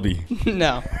Carol Shelby?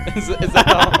 No. Is that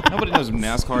all? Nobody knows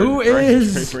NASCAR. Who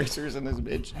is- racers in this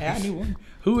bitch? Hey, I knew one.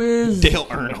 Who is Dale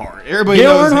Earnhardt. Everybody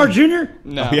Dale knows Earnhardt him. Jr.?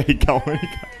 No. Yeah, he got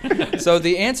one. So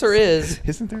the answer is,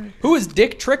 Isn't there? who is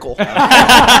Dick Trickle? Is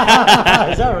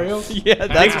that real? Yeah,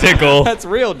 that's Tickle. That's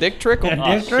real, Dick Trickle. Dick Shit,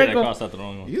 I Trickle. crossed out the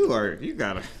wrong one. You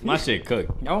gotta. My shit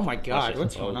cooked. Oh my God,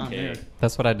 what's going on Okay. there?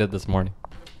 That's what I did this morning.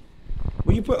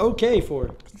 What you put OK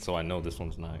for? So I know this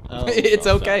one's not. It's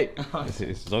okay.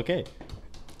 It's okay.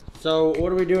 So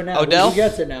what are we doing now? Odell? Who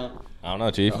gets it now? I don't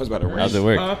know, Chief. I was about to How's it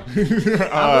work?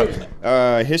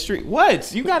 History.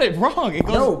 What? You got it wrong. It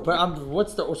goes. No, but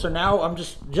so now I'm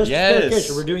just Yes.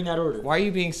 clarification. We're doing that order. Why are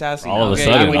you being sassy? All of a Okay,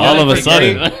 sudden. we All done of it a for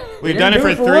sudden. three. We've We done it didn't for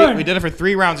do it for three. one. We did it for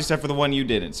 3 rounds except for the one you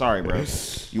didn't. Sorry, bro.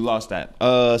 You lost that.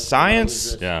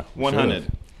 Science. Yeah. 100.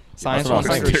 Science That's what I was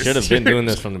saying. We 100. should have been doing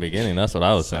this from the beginning. That's what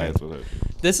I was saying. Science 100.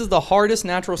 This is the hardest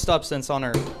natural substance on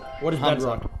Earth. What is Hamza.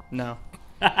 bedrock? No.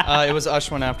 It was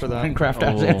Ashwin after that. Minecraft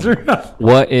answer.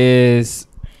 What is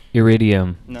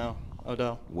iridium? No.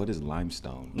 Odell. What is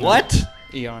limestone? What?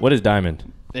 Eon. What is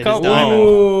diamond? It is Come diamond.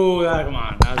 Ooh, come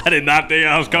on. I did not think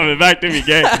I was coming back to me,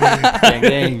 gang. Dang,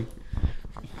 dang.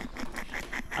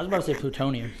 I was about to say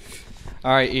plutonium.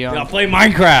 All right, Eon. I'll play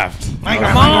Minecraft.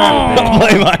 Come I'll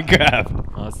play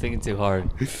Minecraft. I was thinking too hard.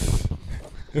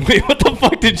 Wait, what the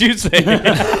fuck did you say?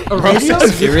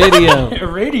 Iridium.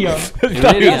 Iridium.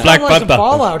 Iridium. Black Sounds like some Panther.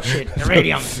 Fallout shit.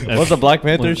 Iridium. What's the Black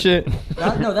Panther shit?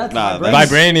 No, that's Nah,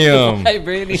 vibranium.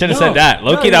 Vibranium. Should have said that.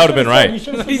 Loki, that would have been right.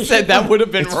 He said that would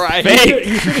have been right. fake.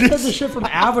 You should have said the shit from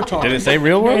Avatar. Did it say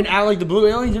real world? And like the blue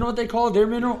aliens, you know what they call their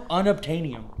mineral?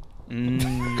 Unobtainium.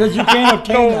 Because you can't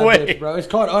obtain that way. bitch, bro. It's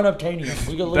called unobtainium.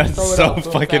 We can That's throw it so out,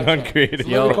 throw a fucking fact check. uncreative. It's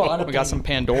literally called We got unobtainium. some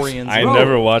Pandorians. I Bro,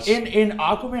 never watched. In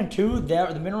Aquaman 2,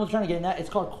 the mineral trying to get in that, it's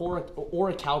called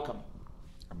orichalcum.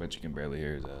 I bet you can barely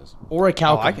hear his ass.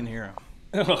 Orichalcum. Oh, I can hear him.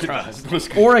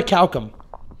 Orichalcum.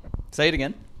 Say it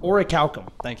again. Orichalcum.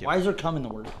 Thank you. Why is there cum in the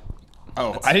word?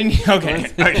 Oh, I didn't.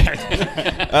 Okay.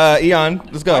 Okay. Eon,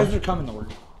 let's Why is go. there cum in the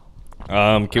word?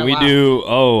 Can we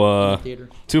wow. do? Theater.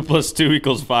 2 + 2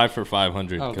 = 5 for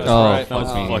 500. Oh, 'cause Oh, right. that was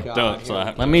Oh, fucked God, up. So I here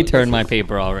have Let me turn my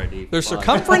paper already. The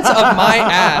circumference of my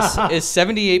ass is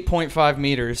 78.5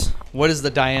 meters. What is the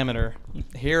diameter?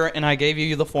 Here, and I gave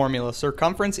you the formula.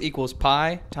 Circumference equals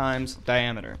pi times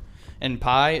diameter. And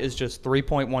pi is just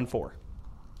 3.14.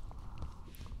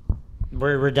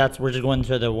 We're just going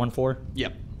to the 1-4.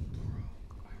 Yep.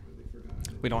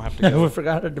 We don't have to go. We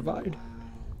forgot to divide.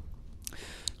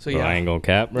 So Bro, I yeah, ain't gonna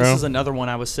cap, bro. this is another one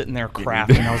I was sitting there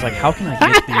crafting. I was like, how can I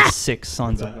get these 6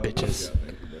 sons of bitches?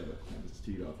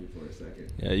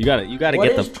 Yeah, you gotta What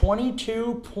get is the.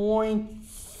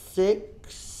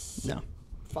 22.65? No.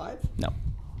 No.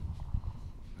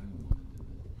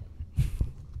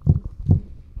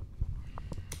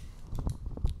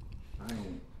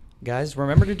 Guys,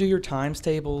 remember to do your times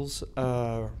tables.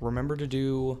 Remember to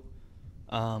do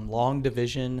long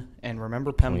division, and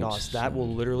remember PEMDAS. That will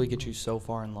literally get you so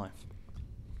far in life.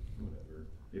 Whatever.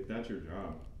 If that's your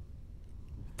job.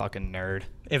 Fucking nerd.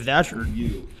 If that's your...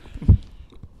 You.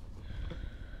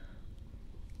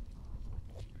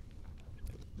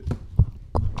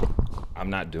 I'm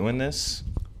not doing this.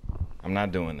 I'm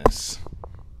not doing this.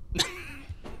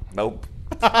 Nope.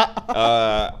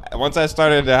 Once I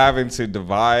started having to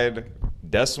divide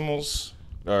decimals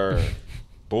or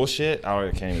bullshit, I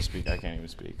can't even speak. I can't even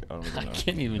speak. I don't even know. I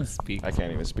can't even speak. I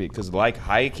can't even speak because, like,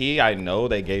 high key, I know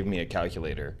they gave me a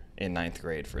calculator in 9th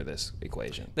grade for this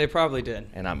equation, They probably did.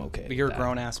 and I'm okay. But you're with a that.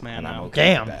 grown-ass man and I'm now.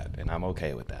 okay Damn. with that. And I'm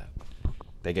okay with that.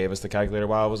 They gave us the calculator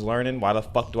while I was learning. Why the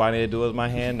fuck do I need to do it with my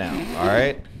hand now? All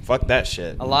right, fuck that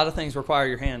shit. A lot of things require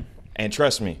your hand. And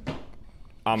trust me,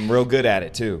 I'm real good at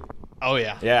it too. Oh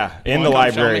yeah. Yeah, in wanna the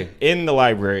come show library. me? In the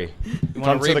library. You Come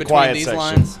want to to the read quiet between these section.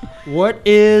 lines? What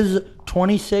is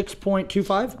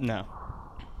 26.25? No.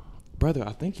 Brother,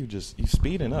 I think you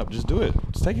speeding up. Just do it.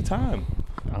 Just take your time.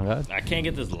 Oh, God. I can't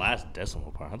get this last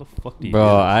decimal part. How the fuck do you?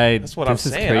 Bro, get it? That's what this I'm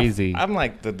is saying. crazy. I'm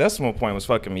like, the decimal point was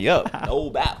fucking me up. No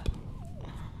bap.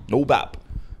 No bap.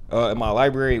 In my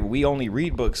library, we only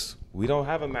read books. We don't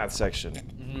have a math section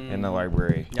in the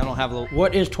library. Y'all don't have a little.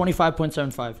 What is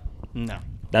 25.75? No.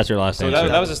 That's your last So answer.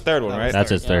 that was his third one, right? That's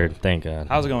his third. Thank God.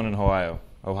 How's it going in Ohio?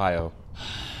 Ohio.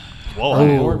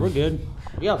 Whoa. We're good.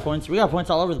 We got points. We got points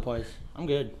all over the place. I'm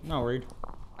good. I'm not worried.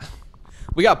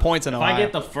 We got points in If Ohio. I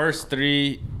get the first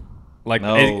 3, like,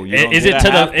 No, you don't is get it a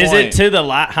to half the? Is point. it to the?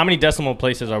 How many decimal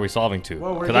places are we solving to?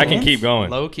 Well, we're Because I can getting keep hints.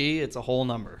 going. Low key, it's a whole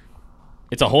number.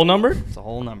 It's a whole number. It's a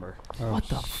whole number. What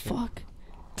the fuck?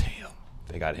 Damn.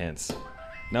 They got hints.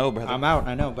 No, brother. I'm out.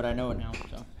 I know, but I know it now.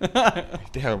 So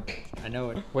Damn. I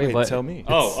know it. Wait, what? tell me.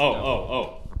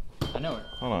 Oh. I know it.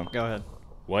 Hold on. Go ahead.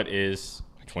 What is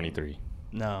 23?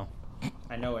 No.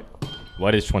 I know it.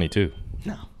 What is 22?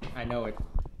 No. I know it.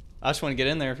 I just want to get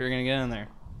in there if you're going to get in there.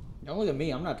 Don't look at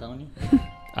me. I'm not telling you.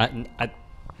 I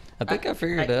think I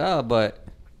figured it out, but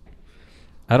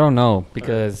I don't know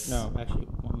because No, actually,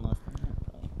 one less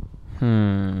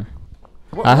than that.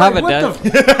 I have a what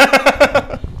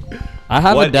the I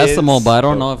have a What decimal, is- but I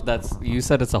don't know if that's. You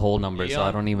said it's a whole number, so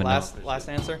I don't even last, know. Last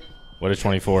answer? What is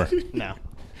 24? No.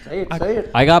 Say it. Say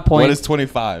it. I got What points. is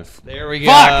 25? There we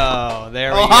go.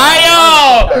 There we go. Ohio!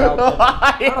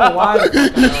 I don't know why.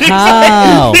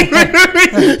 How? He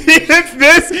hits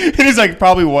this, and he's like,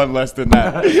 probably one less than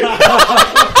that.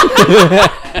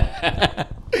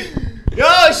 Yo,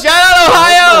 shout out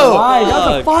Ohio! Why?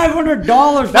 That's a $500.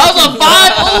 That was a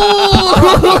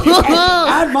 5. Ooh!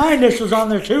 Add my initials on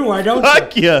there too. Why don't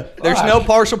Fuck yeah. There's no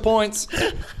partial points.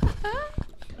 you?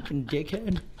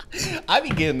 Dickhead. I be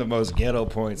getting the most ghetto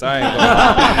points. I ain't gonna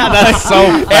lie. That's so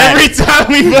every time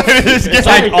we play this game. It's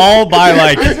like all by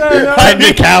like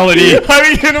technicality.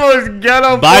 I be getting the most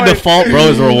ghetto By points. default, bro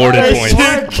is rewarded That points.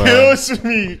 shit Bro. kills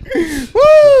me.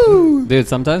 Woo! Dude,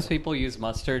 sometimes people use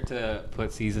mustard to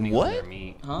put seasoning on their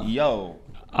meat. Huh? Yo.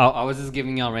 I was just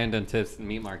giving y'all random tips in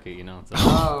meat market, you know. So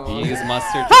Oh, you use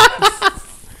mustard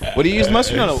What do you use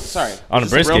mustard on? Sorry. On a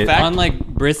Is this real brisket. fact? on like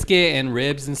brisket and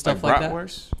ribs and stuff like that.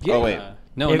 bratwurst? Yeah. Oh, wait.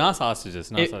 No, If- not sausages.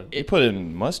 Not sausages. You put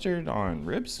in mustard on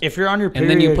ribs? If you're on your And period,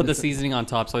 then you put the seasoning on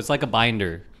top, so it's like a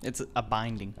binder. It's a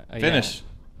binding. Yeah. Finish.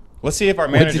 Let's see if our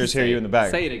What did managers hear say? you in the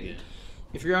back. Say it again.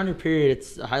 If you're on your period,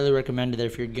 it's highly recommended that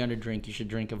if you're gonna drink, you should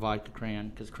drink a vodka cran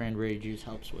because cranberry juice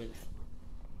helps with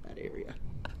that area.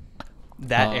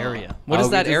 That area. What oh, is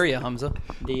we that just- area, Hamza?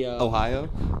 The Ohio?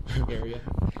 area.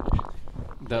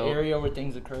 The, The area where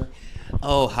things occur.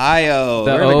 Ohio.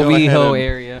 the We're gonna go ahead Oviho and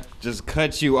area. Just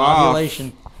cut you off.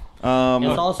 Ovulation. It's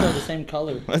also the same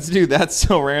color. Let's do That's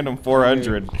So Random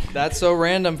 400. That's so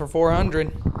random for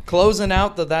 400. Closing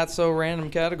out the That's So Random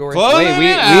category. Wait, we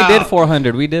did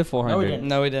 400. We did 400. No, we didn't.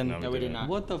 No, we didn't. No, we did not.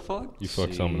 What the fuck? You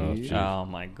fucked someone up, Chief. Oh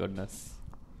my goodness.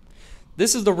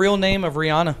 This is the real name of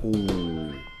Rihanna.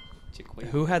 Ooh.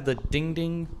 Who had the ding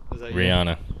ding? Was that you?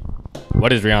 Rihanna.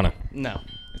 What is Rihanna? No.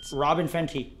 Robin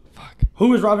Fenty. Fuck.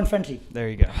 Who is Robin Fenty? There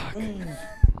you go.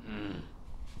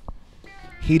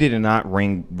 He did not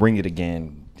ring it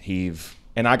again, Heve.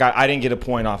 And I didn't get a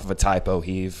point off of a typo,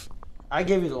 Heve. I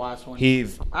gave you the last one.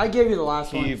 Heve. I gave you the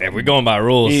last one. Heve. If we're going by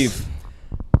rules, Heve.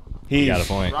 you got a Heve.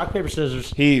 point. Rock, paper,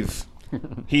 scissors. Heve.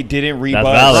 He didn't rebut.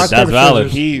 That's valid. Rock, That's paper, valid.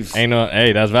 scissors. Heve. Ain't no.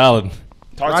 Hey, that's valid.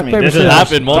 Talk Rock, to me. paper, This has scissors.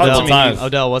 happened multiple Talk to me. times.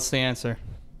 Odell, what's the answer?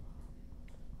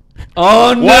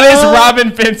 Oh no! What is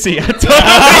Robin Fenty? I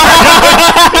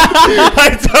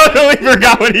totally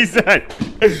forgot what he said.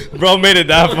 Bro made it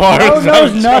that far. Bro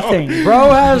knows nothing.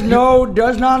 Bro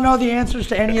does not know the answers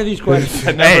to any of these questions.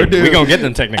 Hey, we gonna get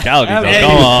them technicalities. Though. Hey,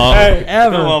 Come on.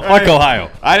 ever. Come on. Fuck Ohio.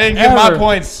 I didn't get my Ever.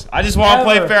 points. I just want to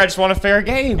play Ever. fair. I just want a fair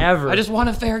game. Ever. I just want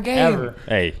a fair game. Ever.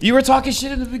 Hey, You were talking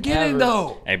shit in the beginning, Ever.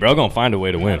 though. hey, bro, gonna find a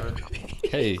way to win.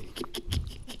 Hey,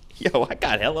 Yo, I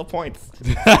got hella points.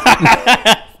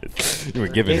 You were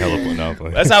giving hella point. No, play.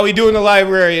 That's how we do in the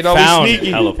library. You know, Found we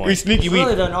sneaky. hella points. We sneaky. It's We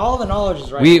really done. All the knowledge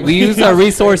is right. we use our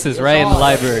resources right in the all-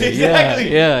 library.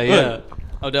 Exactly. Yeah, yeah, yeah.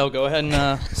 Odell, go ahead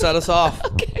and set us off.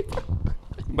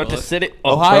 But to sit it.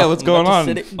 Ohio, what's going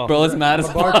on? Bro is mad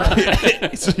as fuck.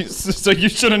 so you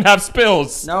shouldn't have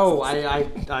spills. No, I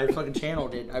fucking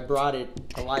channeled it. I brought it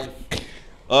to life.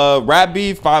 Rap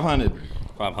beef 500.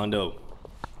 500.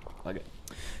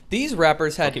 These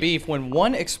rappers had beef when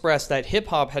one expressed that hip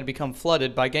hop had become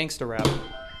flooded by gangster rap.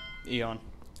 Eon.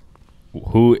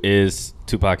 Who is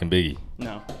Tupac and Biggie?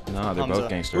 No. No, they're Hamza. both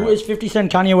gangster. Who rap. is 50 Cent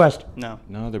Kanye West? No.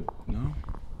 No, they're no.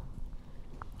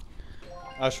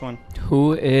 Ashwin.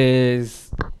 Who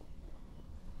is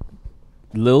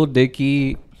Lil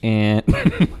Dicky and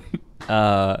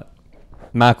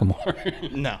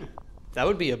Macklemore? No. That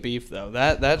would be a beef though.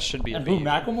 That should be a And who, beef.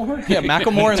 Macklemore? Yeah,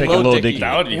 Macklemore and Taking Lil Lil Dicky. Dicky.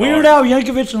 That would be Weird hard. Al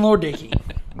Yankovic and Lil Dicky.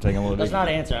 I'm taking a little. That's not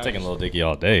an answer. I'm taking Lil Dicky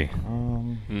all day.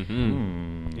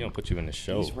 Hmm. You don't put you in the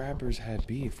show. These rappers had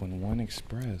beef when one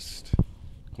expressed.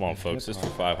 Come on, folks. This is for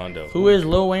 500. Who is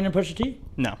Lil Wayne and Pusha T?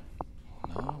 No.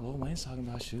 No, Lil Wayne's talking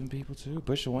about shooting people too.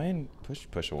 Pusha Wayne.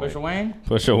 Pusha Wayne. Pusha Wayne?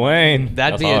 Pusha Wayne. That'd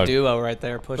That's be a hard. duo right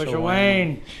there. Pusha Pusha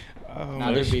Wayne. Wayne.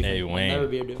 Nah, they're beefing. Hey, They'll Wayne. never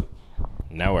be a duo.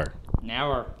 Never.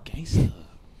 Never. Gangsta.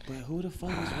 But who the fuck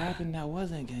was rapping that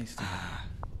wasn't gangsta?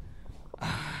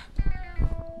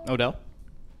 Odell?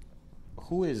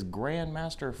 Who is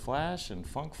Grandmaster Flash and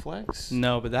Funk Flex?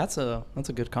 No, but that's a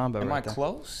good combo Am right I there.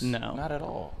 close? No. Not at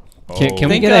all. Can we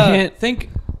Think, get a hint? Think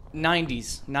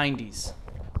 90s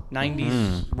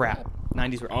rap.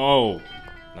 90s rap. Oh.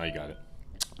 No, you got it.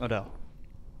 Odell.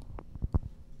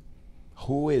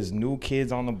 Who is New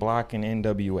Kids on the Block and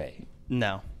NWA?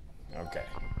 No. Okay.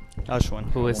 Ashwin.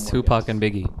 Who is Tupac and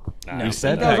Biggie? No. We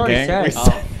said That was already gang.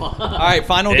 said. All right,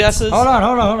 final It's- guesses. Hold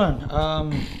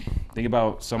on. Think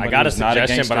about somebody. I got a who's not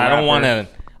suggestion, gangster but I don't rapper. want to.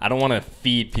 I don't want to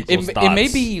feed people's It thoughts. may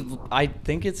be. I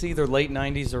think it's either late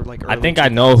 90s or like early I think I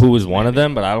know who is one of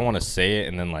them, but I don't want to say it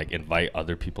and then like invite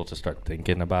other people to start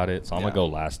thinking about it. So I'm gonna go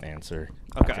last answer.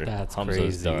 Okay. after That's Hamza's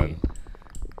crazy. done.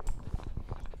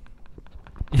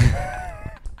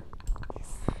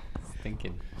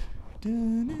 thinking.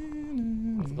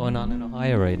 What's going on in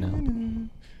Ohio right now?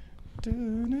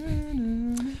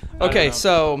 Okay,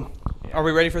 so are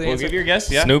we ready for the We'll answer? give your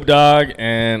guess. Yeah. Snoop Dogg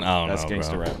and I don't That's know.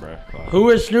 gangster bro. rap, bro. Who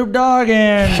is Snoop Dogg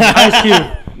and Ice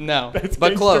Cube? No, That's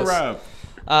but gangsta close. rap.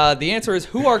 The answer is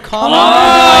who are Common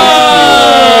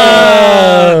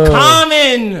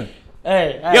Common.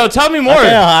 Hey, Yo, tell me more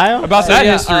Ohio? about that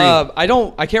Yeah, history.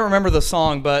 I can't remember the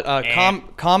song, but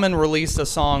Common released a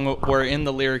song where in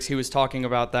the lyrics he was talking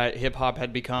about that hip hop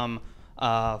had become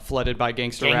flooded by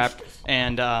gangster rap,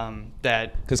 and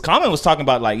that. Because Common was talking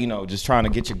about, like, you know, just trying to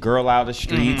get your girl out of the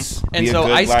streets, And be a so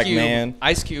good black man.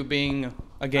 Ice Cube being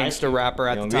a gangster rapper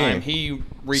at the You know what I time, mean? he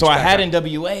reached. So I back had out.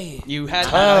 NWA. You had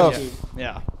Tough.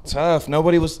 yeah. Tough.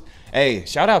 Nobody was. Hey,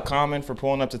 shout out Common for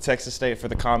pulling up to Texas State for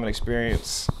the Common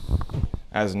experience.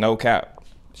 As no cap.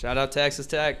 Shout out Texas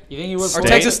Tech. You think he was Or State?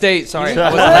 Texas State, sorry. Hey,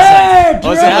 I wasn't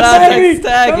listening. Shout Shout out Texas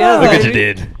Tech, yeah. Look what you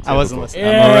did. I wasn't listening.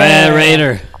 I'm a Red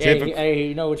Raider. Hey,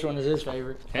 you know which one is his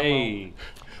favorite? Hey.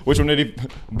 Which one did he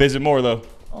visit more, though?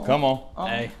 Come on.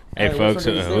 Hey. Hey, which folks,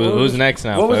 one did he say? who's next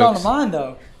now, What was folks? on the mind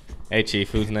though? Hey, Chief,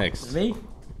 who's next? Me?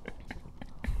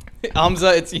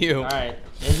 Hamza, it's you. All right.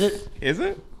 Is it? Is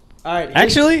it? All right.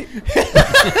 Actually,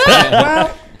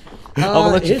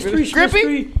 Well, let you history finish. Grippy?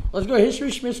 schmistery. Let's go history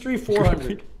schmistery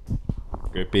 400.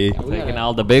 Grippy. We Taking gotta,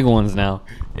 all the big ones now.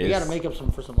 we gotta make up some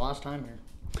for some lost time here.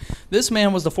 This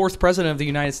man was the 4th president of the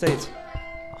United States.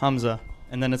 Hamza.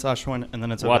 And then it's Ashwin, and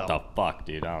then it's What the Odell. fuck,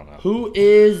 dude? I don't know. Who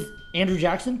is Andrew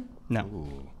Jackson? No.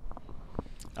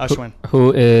 Ashwin.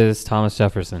 Who is Thomas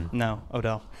Jefferson? No.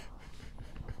 Odell.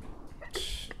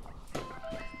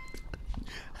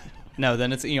 No,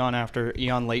 then it's Eon after.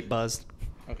 Eon late buzzed.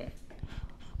 Okay.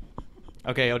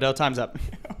 Okay, Odell, time's up.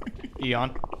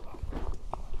 Eon.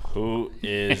 Who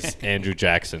is Andrew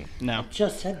Jackson? No.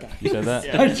 Just said that. You said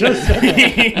that? I just said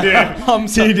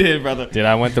that. He did, brother. Dude,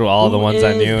 I went through all the Who ones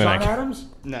I is knew, and John I. Adams?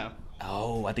 No.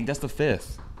 Oh, I think that's the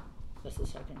 5th. That's the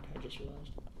second. I just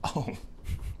realized. Oh.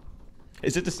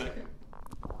 Is it the 2nd?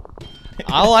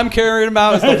 All I'm caring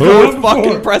about is the 4th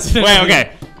fucking president. Wait,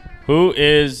 okay. Who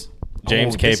is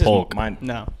James Oh, K. this is Polk? Mine,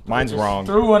 No. mine's wrong.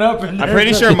 Threw one up in there. I'm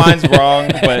pretty sure mine's wrong,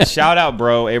 but shout out,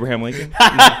 bro, Abraham Lincoln.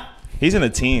 He's in the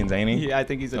teens, ain't he? Yeah, I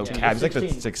think he's a Oh, teen. cap. He's like the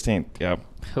 16th. 16th. Yep.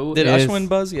 Who Did is, Ashwin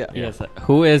buzz? Yeah. Yes.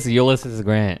 Who is Ulysses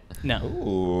Grant? No.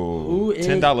 Ooh. Who is,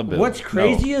 $10 bill. What's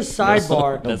craziest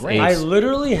sidebar? That's I Ace.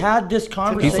 literally had this He's like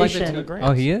conversation.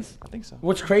 Oh, he is? I think so.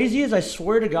 What's crazy is I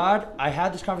swear to God, I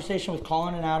had this conversation with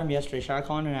Colin and Adam yesterday. Shout out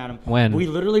Colin and Adam. When? We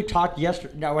literally talked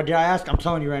yesterday. Now, did I ask? I'm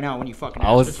telling you right now when you fucking asked.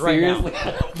 I was It's right now.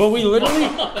 seriously. But we literally,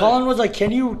 Colin was like,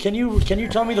 "Can you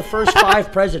tell me the first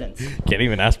 5 presidents?" Can't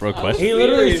even ask bro questions. He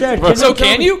literally said, So tell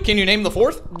can me-" you? Can you name the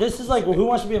 4th? This is like, well, Who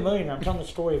Wants to Be a Millionaire? I'm telling the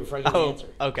story before I give Oh, the answer.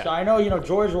 okay. So I know,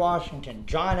 George Washington,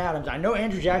 John Adams. I know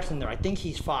Andrew Jackson there. I think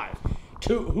he's 5.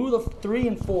 2, who the 3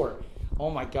 and 4? Oh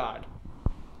my God.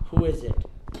 Who is it?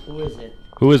 Who is it?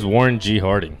 Who is Warren G.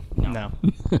 Harding? No.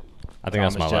 I think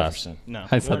that's my last. No.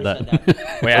 I You said already that. said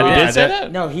that. Wait, I did say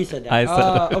that? No, he said that.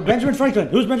 I said Benjamin Franklin.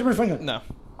 Who's Benjamin Franklin? No.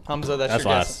 Hamza, that's That's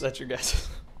your guess. last. That's your guess.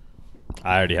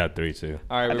 I already had 3 too.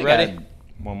 All I right, we think ready? I had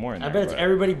one more in I there. bet it's but-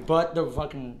 everybody but the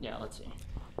fucking. Yeah, let's see.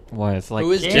 Why? It's like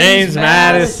Who is James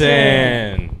Madison.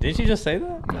 Madison. Didn't you just say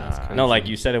that? Nah. No, like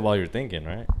you said it while you were thinking,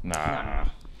 right? Nah.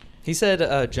 He said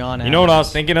John Adams. You know what I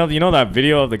was thinking of? You know that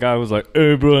video of the guy who was like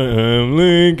Abraham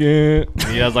Lincoln?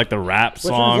 He has like the rap Which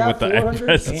one song is with that, the 400?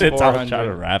 presidents. I was 400. trying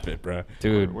to rap it, bro.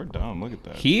 dude. We're dumb. Look at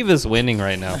that. Heve is winning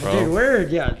right now, Dude, bro. we're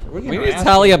We need to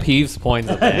tally up Heve's points.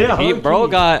 At the end. Yeah, He, bro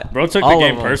low-key. got Bro took all the of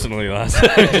game them. personally last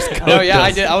time. Just Oh yeah, I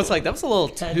cooked did. us. I was like, that was a little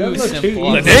too That was too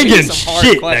simple. easy. There should be They're some hard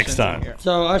shit questions next in time. here. So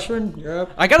Ashwin, you're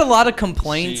up. I got a lot of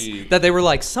complaints Gee. that they were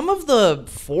like some of the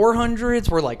 400s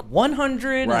were like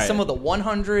 100 and Right. some of the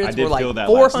 100s I did were like feel that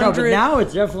last time. No, but 400. now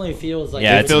it definitely feels like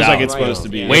Yeah, It feels like now it's supposed to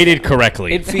be. Weighted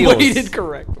correctly. It feels. Weighted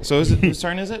correct. So is it, whose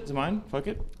turn is it? Is it mine? Fuck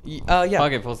it. Yeah.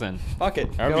 Fuck it, full send. Fuck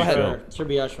it. However Go you ahead. feel. Sure, it should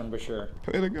be Ashwin for sure.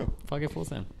 Let it go. Fuck it, full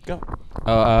send. Go.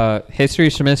 History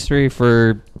schmistery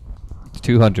for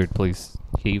 200, please.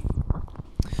 Heve.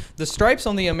 The stripes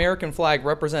on the American flag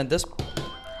represent this.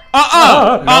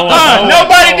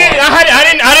 Nobody did.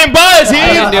 I didn't buzz. He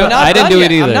I'm didn't. not I didn't done do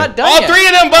yet. it either. I'm not done All yet. 3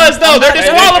 of them buzzed though. They're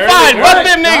disqualified. Fuck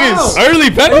them niggas. No. Early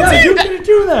Yeah, penalty. you didn't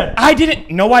do that. I didn't.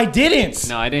 No, I didn't.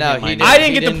 No, I didn't No, hit he mine. didn't. I didn't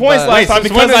He get the didn't points buzz. last time Since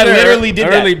because when I is there literally did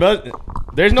early that.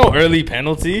 There's no early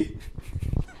penalty.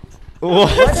 Why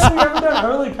have we ever done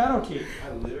early penalty?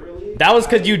 That was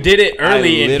because you did it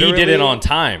early and he did it literally- on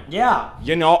time. Yeah.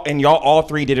 You know, and y'all all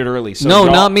three did it early. So No,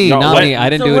 y'all- not me. y'all- Not what? me. I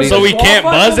didn't do we're it So either. we can't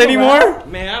disqualified buzz from the anymore?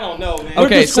 round? Man, I don't know, man.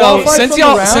 Okay, so disqualified since from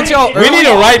y'all the since round? y'all We need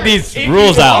to write these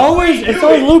rules out. It's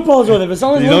always loopholes with him. It's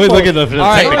always He's always loopholes. looking for the All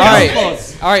right, all technical.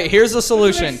 right, all right. Here's the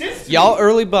solution. Y'all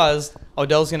early buzzed.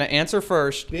 Odell's gonna answer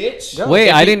first. Bitch. Wait,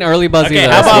 I didn't early buzz Okay,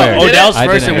 either. how I swear. about Odell's I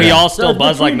first didn't, and we yeah. all still So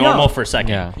buzz like between normal y'all. for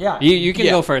second? Yeah. Yeah. You can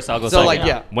Yeah. go first. I'll go So second. like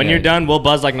yeah. When you're done, we'll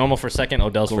buzz like normal for second.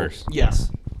 Odell's first.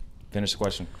 Yes. Finish the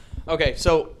question. Okay,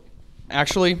 so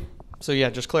actually, so yeah,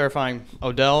 just clarifying,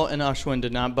 Odell and Ashwin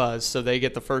did not buzz, so they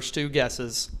get the first two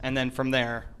guesses, and then from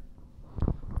there,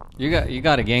 You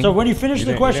got a game. So when you finish the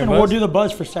didn't- question, you didn't we'll buzz? do the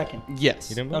buzz for second. yes.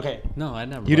 You didn't buzz? Okay. no, I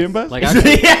never. You didn't buzz? Like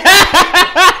actually,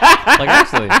 like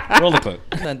actually. Roll the clip.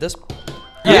 And then this,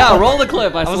 Yeah, roll the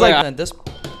clip. I I was swear. like, then this.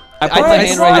 I put I- my I-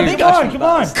 hand I right think here. Come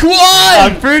on.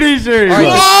 I'm pretty sure. All he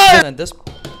right, was. and then this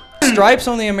stripes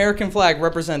on the American flag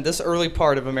represent this early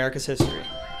part of America's history.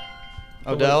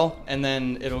 Odell, and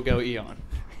then it'll go Eon.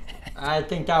 I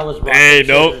think that was wrong. Hey,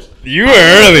 nope. Scissors. You were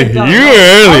early. You were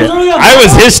I was early. early on I was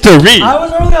that one. history. I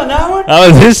was early on that one, I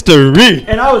was history.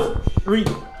 and I was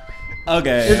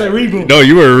Okay. It's a reboot. No,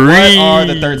 you were What are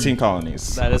the 13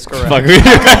 colonies? That is correct. Fuck.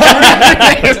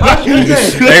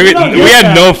 Hey, we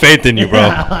had no faith in you, bro.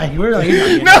 Yeah, like, we're like,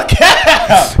 No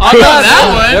cap. I got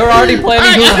that one. They were already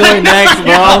planning who's going next,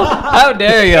 bro. How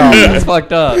dare y'all? That's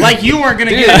fucked up. Like you weren't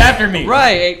gonna Dude, get it after me.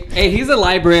 Right. Hey, he's a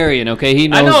librarian, okay? He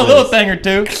knows I know a this. little thing or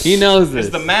two. He knows this.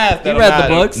 It's the math. He that read I'm the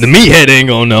not- books. The meathead ain't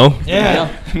gonna know.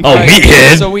 yeah. Oh,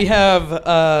 meathead. So we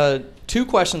have 2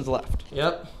 questions left.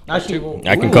 Yep. Actually,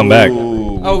 I can come back.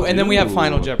 Ooh. Oh, and then we have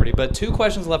Final Jeopardy, but 2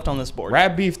 questions left on this board.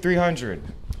 Rat beef 300.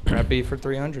 Rap beef for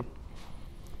 300.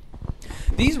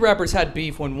 These rappers had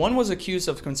beef when one was accused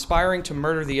of conspiring to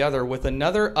murder the other with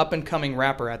another up-and-coming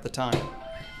rapper at the time.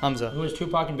 Hamza. Who is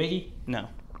Tupac and Biggie? No.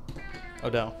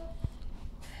 Odell.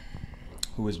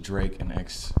 Who is Drake and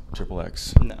X Triple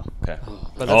X? No. Okay.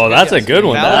 But Oh, that's a guess. good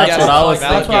one. Valid That's guess. what I was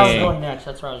That's where I was thinking. going next.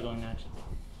 That's where I was going next.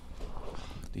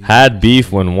 Had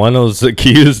beef when one was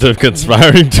accused of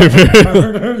conspiring to murder.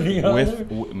 Murder the other.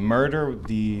 With murder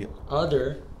the.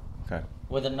 Other Okay.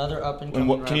 with another up and And coming.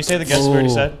 what, can you say the guess we already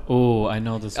said? Oh, I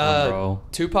know this one, bro.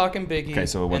 Tupac and Biggie, Okay,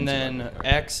 so it wasn't and then Tupac.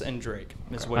 X and Drake.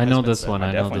 Is what I has know been this said. one. I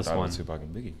know definitely this thought it one. was Tupac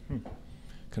and Biggie.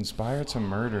 Conspire to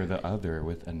murder the other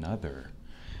with another.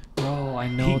 Bro, I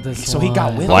know this so one. he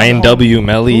got with YNW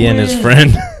Melly and his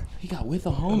friend. He got with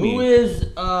a Who homie. is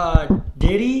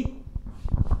Diddy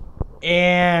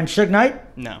and Suge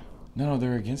Knight? No. No,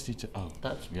 they're against each other. Oh,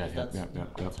 That's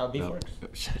that's how beef works.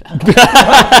 Shut up.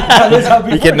 That is how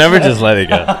beef You can works. never just let it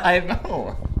go. I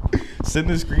know. Send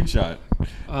the screenshot.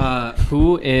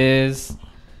 Who is?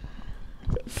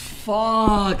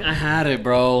 Fuck, I had it,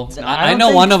 bro. I don't know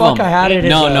think one of fuck them. I had it is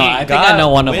No, a- no, I think I know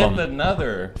one of with them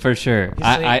another. for sure.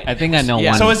 I think I know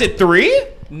Yeah. one. So is it 3?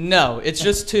 No, it's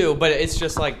just 2, but it's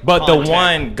just like. But the contact.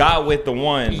 one got with the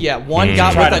one. Yeah, one Mm.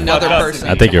 got Try with to another fuck us. person.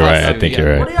 I think you're right. I Also, think yeah.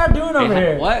 you're What are right. y'all doing over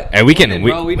here? What? And we can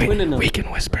Bro, we twinning them. we can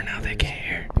whisper now. They can't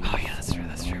hear. Oh yeah, that's true.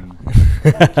 That's true.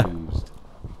 Accused,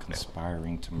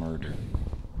 conspiring to murder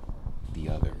the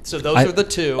other. So those I- are the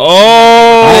 2.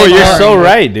 Oh, I'm you're sorry. so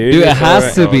right, dude. Dude, You're it so has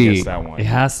right. to I'll be. guess that one. It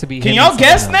has to be. Can him y'all and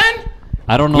guess someone then? else.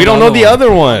 I don't know. We don't know the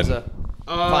other one. Hamza.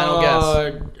 Final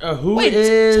guess. Who Wait,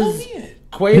 is tell me it.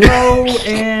 Quavo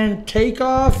and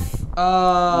Takeoff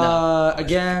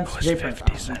against Jay Prince?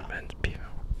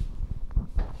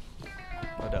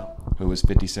 Odell. Who was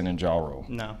 50 Cent and Ja Rule?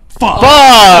 No. Fuck!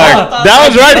 That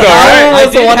was right though, I right?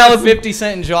 was the did one I have was- 50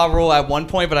 Cent and Ja Rule at one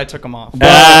point, but I took them off. That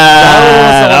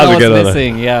That was was a good one.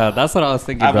 missing. Yeah, that's what I was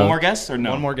thinking. I have bro. one more guess or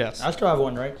no? One more guess. I still have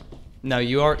one, right? No,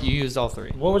 you used all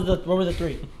 3. What were the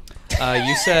 3?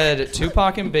 You said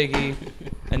Tupac and Biggie,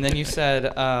 and then you said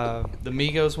the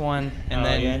Migos one, and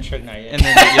then and Suge Knight. and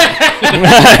then yeah.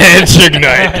 And Suge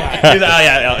Knight. Oh,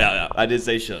 yeah. I did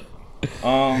say shit.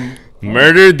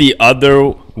 Murdered the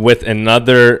other with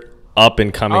another up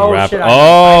and coming rapper. Shit,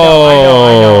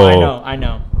 Oh. I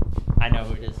know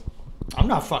who it is. I'm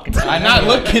not fucking. I'm not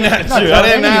looking at I'm not you. I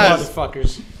didn't telling any ask.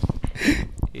 motherfuckers.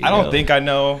 I don't think I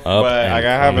know, but and I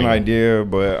have an coming. idea.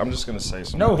 But I'm just gonna say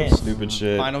some No hints. stupid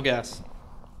shit. Final guess.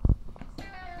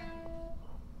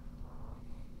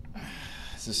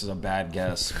 This is a bad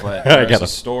guess, but I there's got a it.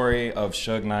 story of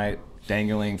Suge Knight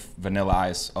dangling Vanilla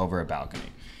Ice over a balcony.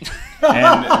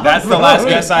 And that's the last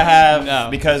guess I have No.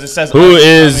 because it says Who up and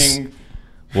is- coming-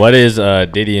 What is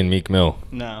Diddy and Meek Mill?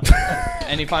 No.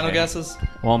 Any final guesses?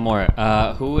 One more.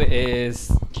 Who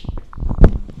is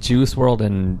Juice WRLD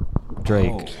and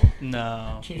Drake.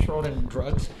 No. She's rolled in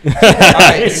drugs. All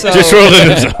right, so Just rolled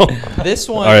it himself. this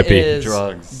one R.I.P. is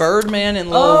Drugs. Birdman and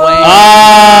Lil Oh. Wayne.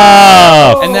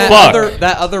 Ah, And fuck.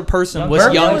 that other person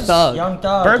was Young Thug. Young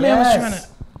Thug. Birdman was yes. trying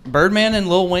to. Birdman and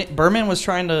Lil Wayne. Birdman was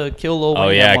trying to kill Lil Wayne. Oh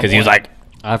at yeah, one because he was point. like,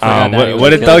 I forgot that. what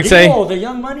did The Thug say? deal, the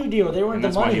Young Money deal. They weren't And the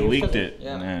that's why money. he was leaked 'cause- it.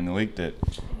 Yeah. And he leaked it.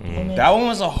 Damn it. That one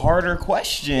was a harder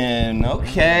question. That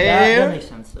Okay. makes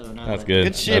sense though. now That's that- good.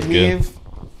 Good shit, That's good. Heve.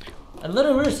 And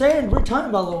literally, we were talking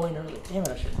about Lil Wayne earlier. Damn it,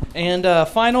 I should. And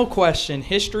final question: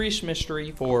 History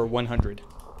Schmistery for 100.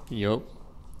 Yup.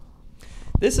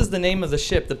 This is the name of the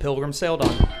ship the Pilgrim sailed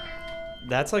on.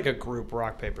 That's like a group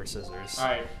rock paper scissors. All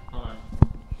right, hold on.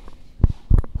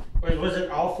 Wait, was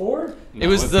it all four? It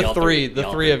was it's the y'all three, three. the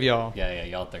Y'all three three. of y'all. Yeah,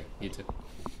 y'all three. You two.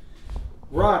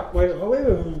 Rock. Wait.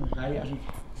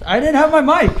 I didn't have my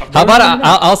mic. How about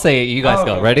I'll say it. You guys Oh,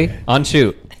 go. okay. Ready? On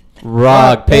shoot.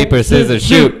 Rock, paper, scissors,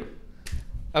 shoot.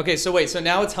 Okay, so wait, so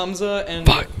now it's Hamza and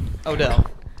Odell.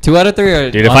 2 out of 3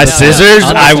 or Dude, if on- I on- scissors,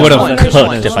 on- I on- would on- have Which one?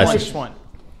 cooked if I Which scissors. one?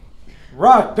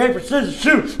 Rock, paper, scissors,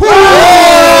 shoot.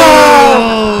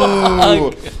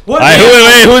 What?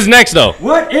 Wait, who's next though?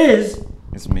 What is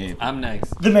It's me. I'm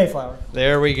next. the Mayflower?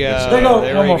 There we go. There you go.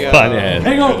 There One we more go. Fun, yeah.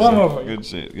 Hang on, one more. Good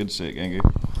shit. Good shit, Gengi.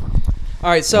 All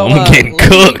right, so I'm getting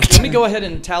cooked. Let me go ahead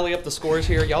and tally up the scores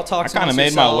here. Y'all talk. I kind of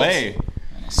made my way.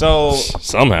 So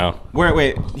Somehow.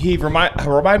 wait. He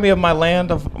remind me of my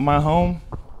land, of my home.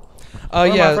 Where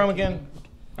am I from again?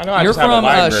 I know I You're just have a from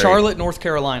library. Charlotte, North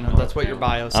Carolina. That's what your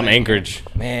bio says. I'm Anchorage.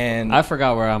 Man, I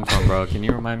forgot where I'm from, bro. Can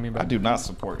you remind me, bro? I do not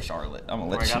support Charlotte. I'm gonna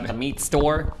Where I let you got the know. meat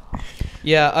store.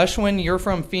 Yeah, Ashwin, you're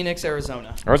from Phoenix,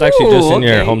 Arizona. I was actually just Ooh, in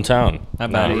your okay. hometown.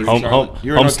 Not bad. You're in Home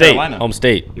North state. Carolina. Home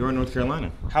state. You're in North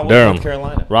Carolina. How was Durham. North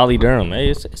Carolina? Raleigh, Durham. Hey,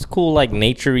 it's cool, like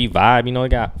nature-y vibe. You know, it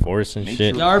got forests and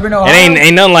shit. Y'all ever been to It Ohio?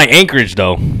 ain't nothing like Anchorage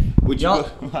though. Would you Y'all-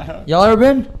 go? Y'all ever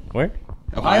been? Where?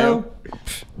 Ohio?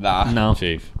 Nah. No.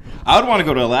 Chief. I would want to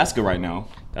go to Alaska right now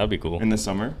That'd be cool. in the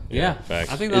summer. Yeah.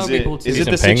 Facts. I think that Is would be it, cool too. is it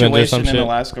Some the penguins or some situation in shit?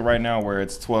 Alaska right now where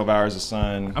it's 12 hours of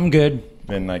sun I'm good.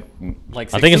 and like Like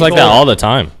I think it's 60 like that gold. all the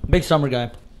time. Big summer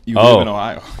guy. you Oh. live in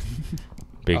Ohio?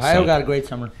 Big Ohio sun. got a great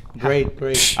summer. Great.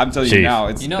 I'm telling Chief. you now,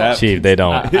 it's You know- that. Chief, they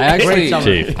don't. I actually, summer.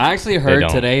 Chief. I actually They heard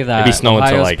don't. today It that be snowing till,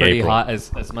 Ohio's like, pretty April. hot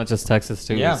as much as Texas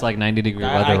too. Yeah. It's like 90-degree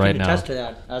I weather can right now. attest to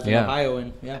that as an Yeah.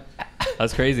 Ohioan. Yeah.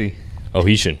 That's crazy.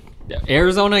 Ohioan.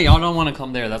 Arizona, y'all don't want to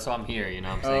come there. That's why I'm here. You know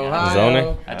what I'm saying? I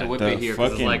Arizona? had to whip The it here because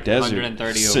it's fucking like desert.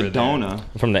 130 over there. Sedona.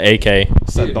 I'm from the AK.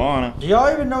 Sedona. Do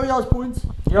y'all even know y'all's points?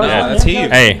 Y'all Yeah, got that's them Heve.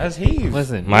 guys? Hey. That's Heve.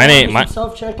 Listen, Mine ain't Some my.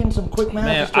 self-checking, some quick math.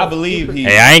 Man, just I to believe keep he. it-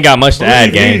 Hey, I ain't got much to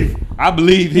add, Believe gang. Heve. I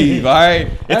believe Heve. All right,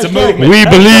 it's a Hashtag. movement. We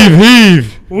believe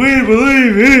Heve. We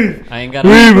believe Heve. I ain't got.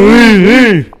 We believe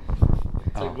Heve.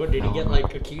 It's like, what did he get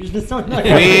like accused of something? Like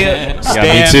We me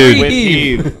stand too. with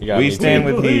You Heve. got We me stand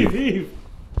too. with Heve.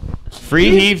 Free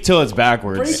Heve till it's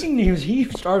backwards. Breaking news: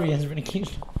 Heve Starvey has been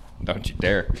accused. Don't you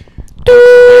dare.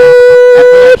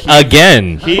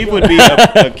 Again. Heve would be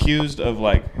accused of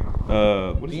like,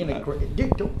 what is Being a that? great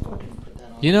dick. Don't fucking put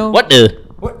that on. You know What the?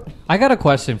 What? I got a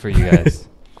question for you guys.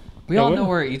 We all what? know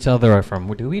where each other are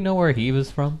from. Do we know where he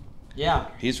was from? Yeah,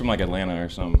 He's from like Atlanta or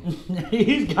something.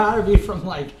 he's gotta be from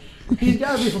like. He's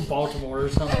gotta be from Baltimore or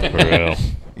something. For real.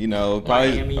 You know,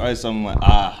 Miami. probably something like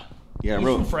yeah, He's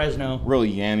real from Fresno. real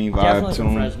yammy vibe Definitely to from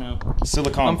him. Fresno.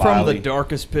 Silicon I'm from the Valley.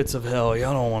 darkest pits of hell.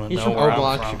 Y'all don't want to He's know from where O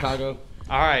Block, I'm from. Chicago.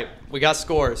 All right, we got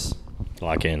scores.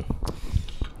 Lock in.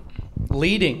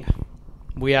 Leading,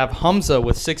 we have Hamza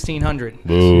with 1,600.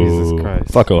 Boo. Jesus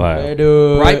Christ. Fuck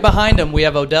Ohio. Right behind him, we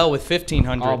have Odell with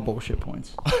 1,500. All bullshit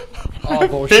points. All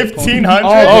bullshit 1,500?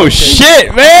 All Oh bullshit.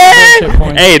 shit, man! Bullshit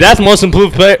points. Hey, that's most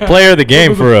improved player of the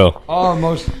game for real.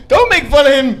 Almost. Don't make fun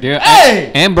of him. Dude,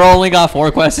 Hey! and bro only got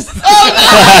 4 questions.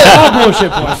 All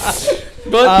bullshit points.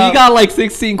 But he got like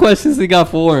 16 questions. He got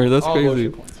 4. That's All crazy.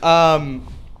 bullshit points.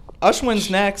 Ushwin's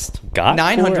next. Got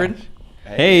 900.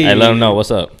 Hey, Hey, let him know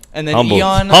what's up. And then Humble.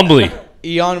 Eon. Humbly.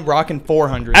 Eon rocking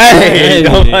 400. Hey,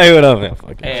 don't play with him, man.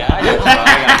 Fuck, Hey, I got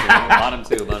you. Bottom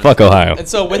 2. Bottom Fuck Ohio. And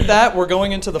so with that, we're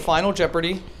going into the final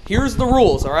Jeopardy. Here's the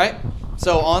rules, all right?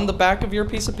 So on the back of your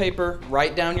piece of paper,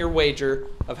 write down your wager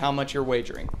of how much you're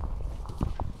wagering.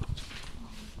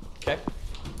 Okay?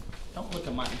 Don't look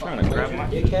at my Trying to grab my-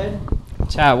 dickhead.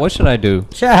 Chat, what should I do?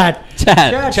 Chat.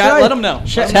 Chat. Chat, let them know.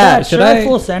 Chat, should I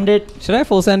full send it? Should I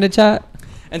full send it, chat?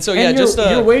 And so And yeah, your, just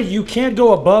your wage, you can't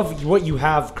go above what you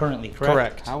have currently, correct?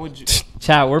 correct. How would you?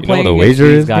 Chat, we're You know playing what a against wager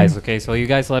these is, guys, man? okay? So you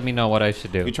guys let me know what I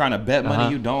should do. You trying to bet money Uh-huh.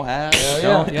 you don't have?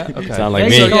 Yeah. Yeah, okay. Sound like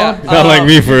Vegas me. call. Sound like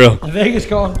me for real. Vegas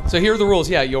call. So here are the rules.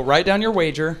 Yeah, you'll write down your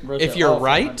wager. Bro, If so you're all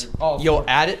right, 400. All you'll 400.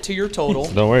 add it to your total.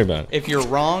 Don't worry about it. If you're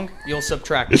wrong, you'll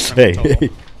subtract it from your Hey, total.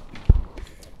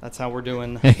 That's how we're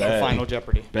doing the final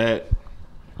Jeopardy. Bet.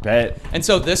 And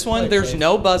so this one, there's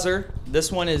no buzzer.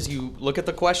 This one is you look at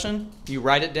the question, you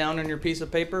write it down on your piece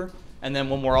of paper, and then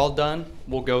when we're all done,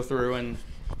 we'll go through and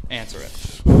answer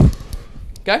it.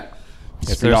 Okay?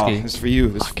 It's for y'all. It's for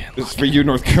you. It's for you,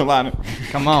 North Carolina.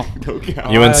 Come on.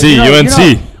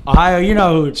 UNC. Ohio, you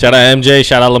know who. Shout out MJ.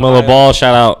 Shout out LaMelo Ball.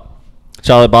 Shout out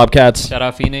Charlotte Bobcats. Shout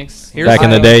out Phoenix. Back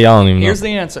in the day, y'all don't even know. Here's the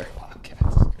answer.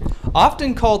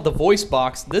 Often called the voice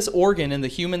box, this organ in the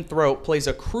human throat plays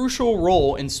a crucial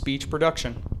role in speech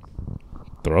production.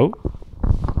 Throat?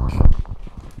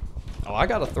 Oh, I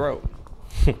got a throat.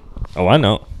 Oh, I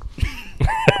know.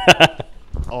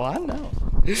 Oh, I know.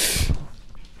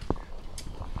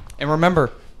 And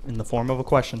remember, in the form of a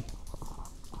question.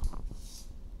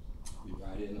 You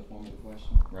write it in the form of a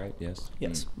question, right? Yes.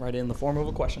 Yes, write it in the form of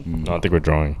a question. No, I think we're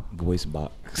drawing. Voice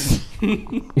box.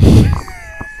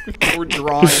 We're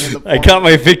drawing in the form I got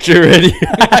my picture ready.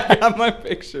 I got my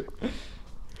picture.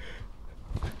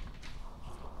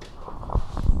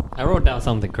 I wrote down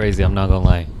something crazy. I'm not gonna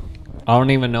lie. I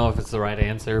don't even know if it's the right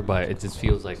answer, but it just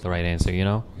feels like the right answer. You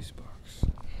know?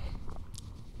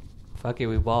 Fuck it,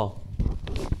 we ball.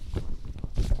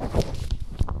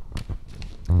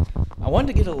 I wanted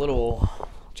to get a little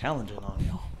challenging on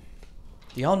y'all.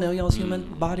 Do y'all know y'all's human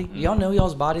body? Do y'all know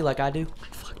y'all's body like I do?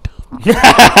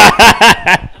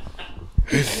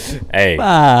 Hey.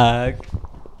 Fuck.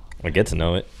 I get to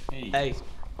know it. Hey,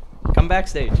 come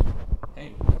backstage.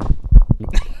 Hey.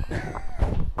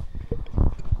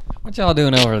 What y'all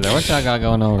doing over there? What y'all got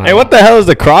going over there? Hey, what the hell is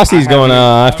the crossies going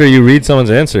on after you read someone's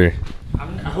answer?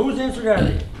 Whose answer got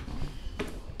it?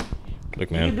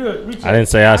 Look, You can do man. it. Reach I didn't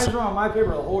say I Eyes said. were on my paper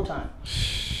the whole time.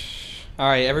 All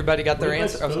right, everybody got their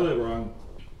answer. Spell it wrong.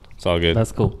 It's all good.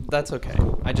 That's cool. That's okay.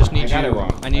 I just need I got you. it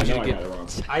wrong. I need you know to I got it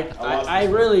wrong. I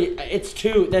really, it's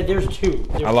two. There's two.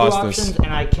 There's two lost options, this.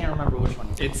 and I can't remember which one.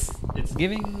 It's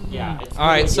giving. Yeah. All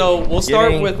right, so we'll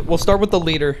start Getting- with the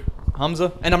leader,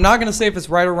 Hamza, and I'm not gonna say if it's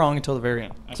right or wrong until the very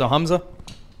end. So Hamza,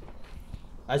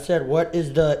 I said, what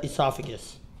is the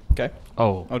esophagus? okay.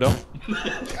 Oh. Odell, Get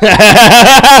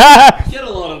a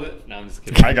load of it. No, I'm just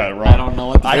kidding. I got it wrong. I don't know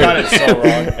what to I do. got it so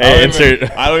wrong. Hey, insert.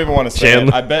 I don't even want to say Chandler.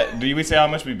 it. I bet. Do we say how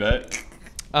much we bet?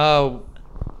 or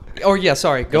yeah,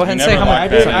 sorry. Go ahead and we say never how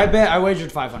like much. that. I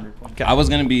wagered 500 points. I was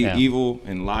gonna be Yeah. evil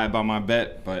and lie about my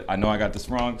bet, but I know I got this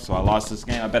wrong, so I lost this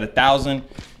game. I bet 1,000.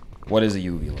 What is a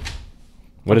uvula?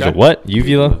 What is Okay. it? What?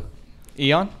 Uvula?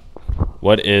 Eon,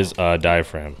 What is a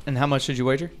diaphragm? and how much did you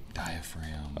wager? Diaphragm.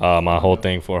 My whole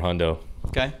thing, 400.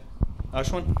 Okay.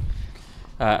 Ashwin,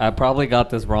 I probably got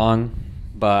this wrong,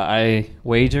 but I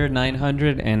wagered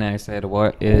 900, and I said,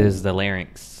 "What is the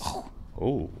larynx?"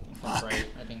 Oh.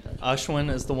 Ashwin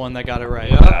is the one that got it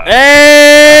right.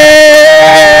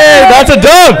 Hey! That's a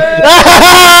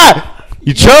dub!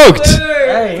 You choked.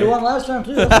 Hey, he won last time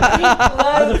too.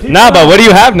 Nah, but what do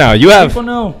you have now? You have. People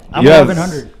know. I'm You have-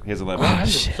 1100. He has 11.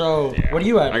 So, what do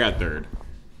you at? I got third.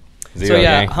 So Zero,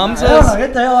 yeah, gang. Hell no, Hamza's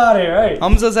get the hell out of here, right?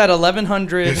 Hamza's at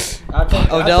 1100.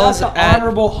 Odell's Odell's that's at- an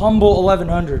honorable, humble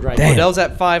 1100 right there. Odell's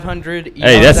at 500.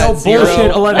 Hey, Eon's that's- at No zero.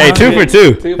 bullshit, 1100. Hey, 2 for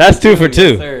 2. Two for That's 2 for two, 2.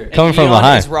 yes, sir. And Coming from Eon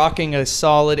behind. is rocking a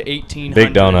solid 1800.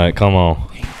 Big donut. Come on.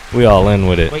 We all in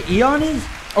with it. Wait, Eon is?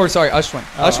 Or sorry, Ashwin.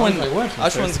 I was Ashwin. like, what?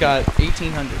 Ashwin's got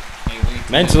 1800.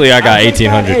 Mentally, I got I take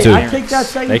that- 1800 hey, too. I take that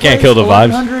second They can't place, kill the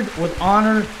vibes. 1100 with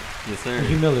honor Yes, sir. and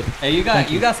humility. Hey, you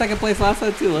got second place last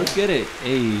time too. Let's get it.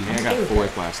 Hey, I got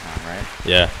fourth last time, right?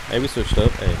 Yeah. Hey, we switched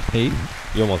up. Hey, hey,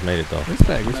 you almost made it though.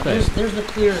 respect, respect. There's the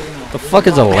clear, The fuck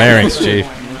is a larynx, Chief?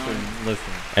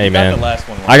 Listen. Hey, You got man. the last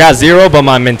one. I got 0, but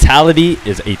my mentality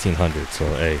is 1800. So,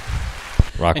 hey.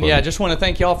 Rock And with yeah, me. just want to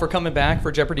thank y'all for coming back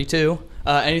for Jeopardy 2.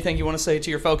 Anything you want to say to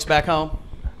your folks back home?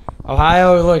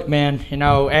 Ohio, look, man, you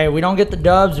know, hey, we don't get the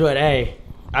dubs, but hey,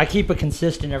 I keep it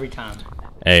consistent every time.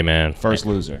 Hey, man. First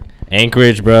loser.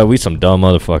 Anchorage, bro. We some dumb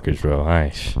motherfuckers, bro.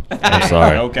 I'm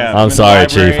sorry. No cap. I'm in the sorry,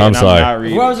 library Chief. I'm and not sorry.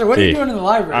 reading. What are you Gee. doing in the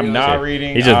library? I'm not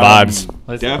reading. He just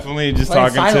vibes. Definitely just Playing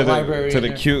talking to silent the library to in the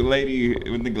there. cute lady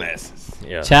with the glasses.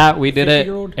 Yeah. Chat, we did it.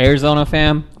 50-year-old? Arizona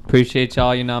fam. Appreciate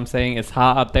y'all. You know what I'm saying? It's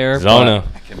hot up there. Zona.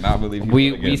 I cannot believe you.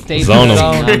 We stayed Zona. in the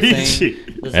zone. You know what I'm saying?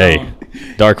 The Hey,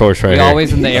 zone. dark horse right We here.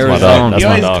 always in the That's my Arizona. dog. That's He my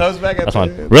always dog. comes back at That's the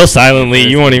my end. real silently.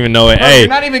 You won't even know it. Bro, Hey, you're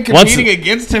not even once, competing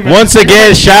against him. once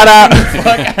again, shout out.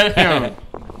 Fuck out of him.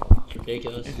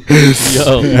 Ridiculous.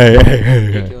 Yo.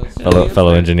 hey.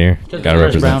 Fellow engineer. Gotta Brown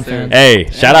represent. fans. Hey,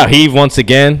 shout out Heve once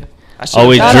again.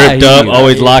 Always Shout out dripped up, Heve.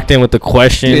 always locked in with the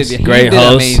questions. Dude, he Great did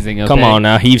host. amazing, Come okay? on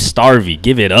now, Heve Starvey.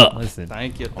 Give it up. Listen.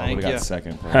 Thank you, We thank you. got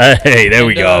second. Place. Hey, there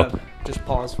we And, go. Just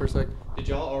pause for a sec. Did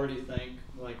y'all already thank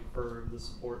for the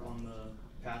support on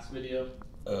the past video?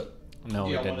 No,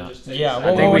 we did not. Yeah, I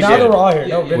think well, we now should. that we're all here.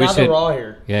 No, We now that should- we're all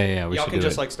here. Yeah, we Y'all should can do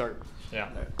just it. like start. Yeah.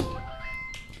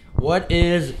 What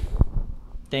is...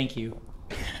 Thank you.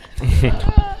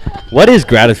 What is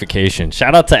gratification?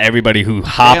 Shout out to everybody who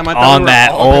hopped Damn, I thought on we were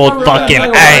that all- old fucking A.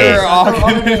 Do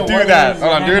that.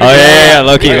 Hold on, do it Oh again. yeah,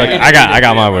 Loki. I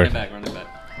got my Run word. it back, run it back.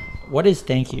 What is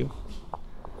thank you?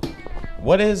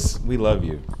 What is we love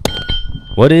you?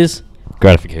 What is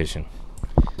gratification?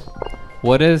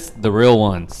 What is the real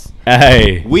ones?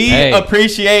 Hey, We Hey.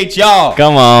 appreciate y'all.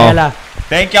 come on. Ella.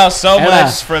 Thank y'all so Ella.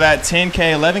 much for that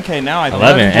 10K, 11K now. I think.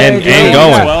 11 and Hey,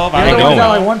 going. 12, The I other don't one's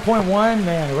know. at like 1.1,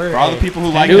 man. We're, For all the people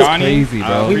who like It was Donnie, crazy, I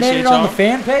bro. we made appreciate it on the y'all.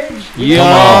 fan page.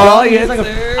 Yeah. Oh, yes, like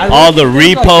sir. All the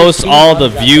there's like reposts, 15 all the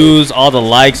ones out views, all the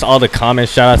likes, all the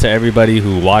comments. Shout out to everybody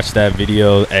who watched that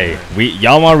video. Hey,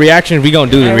 y'all want reactions? We gonna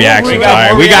do the Hey, reactions. we All got right,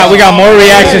 more we got reactions. more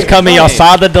reactions Hey, coming. Y'all hey.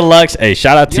 saw the deluxe. Hey,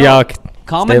 shout out to Yo, y'all.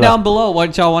 Comment Stay down left. below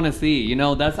what y'all want to see. You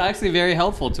know, that's actually very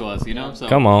helpful to us. You know, so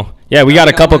Come on. Yeah, we got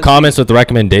a y'all couple wanna see? comments with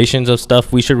recommendations of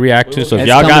stuff we should react to. So if It's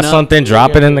y'all got coming up. something,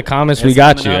 drop it in the comments. We It's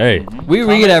got you. coming up. Hey, We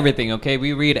read everything, okay?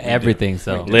 We read everything.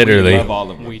 So literally. We love all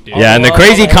of them. Yeah, and the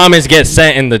crazy comments get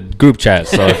sent in the group chat.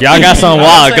 So if y'all got something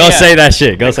wild, go Yeah. say that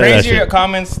shit. Go The say that crazier shit.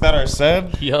 comments that are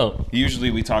said, Yo. usually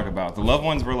we talk about. The loved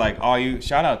ones were like, "Oh, you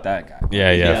shout out that guy."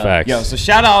 Yeah, facts. Yo, so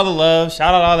shout out all the love,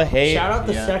 shout out all the hate. Shout out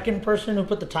the second person who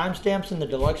put the timestamps in the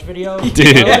deluxe video.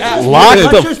 Dude, Let's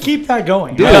locked just keep that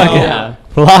going. yeah.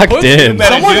 locked in.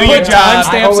 better Someone do put your job.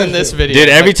 timestamps in this video. Dude,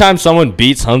 every time someone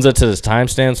beats Hunza to his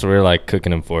timestamps, we're like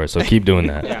cooking him for it. So keep doing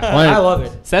that. I love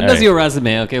it. Send us Hey. your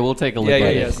resume, okay? We'll take a look at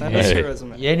it. Send us Hey. your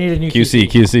resume. You need a new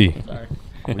QC.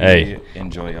 We Hey,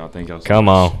 enjoy y'all. Thank y'all. So come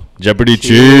much. on. Jeopardy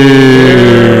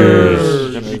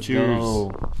cheers. Jeopardy cheers.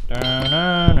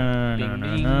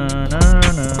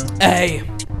 Hey.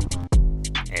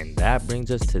 And that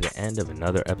brings us to the end of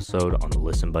another episode on the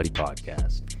Listen Buddy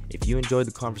podcast. If you enjoyed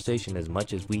the conversation as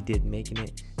much as we did making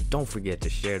it, don't forget to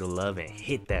share the love and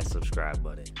hit that subscribe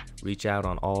button. Reach out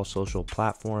on all social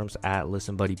platforms at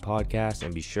Listen Buddy Podcast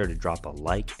and be sure to drop a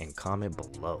like and comment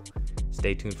below.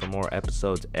 Stay tuned for more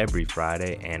episodes every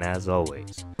Friday, and as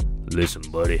always, listen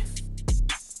buddy.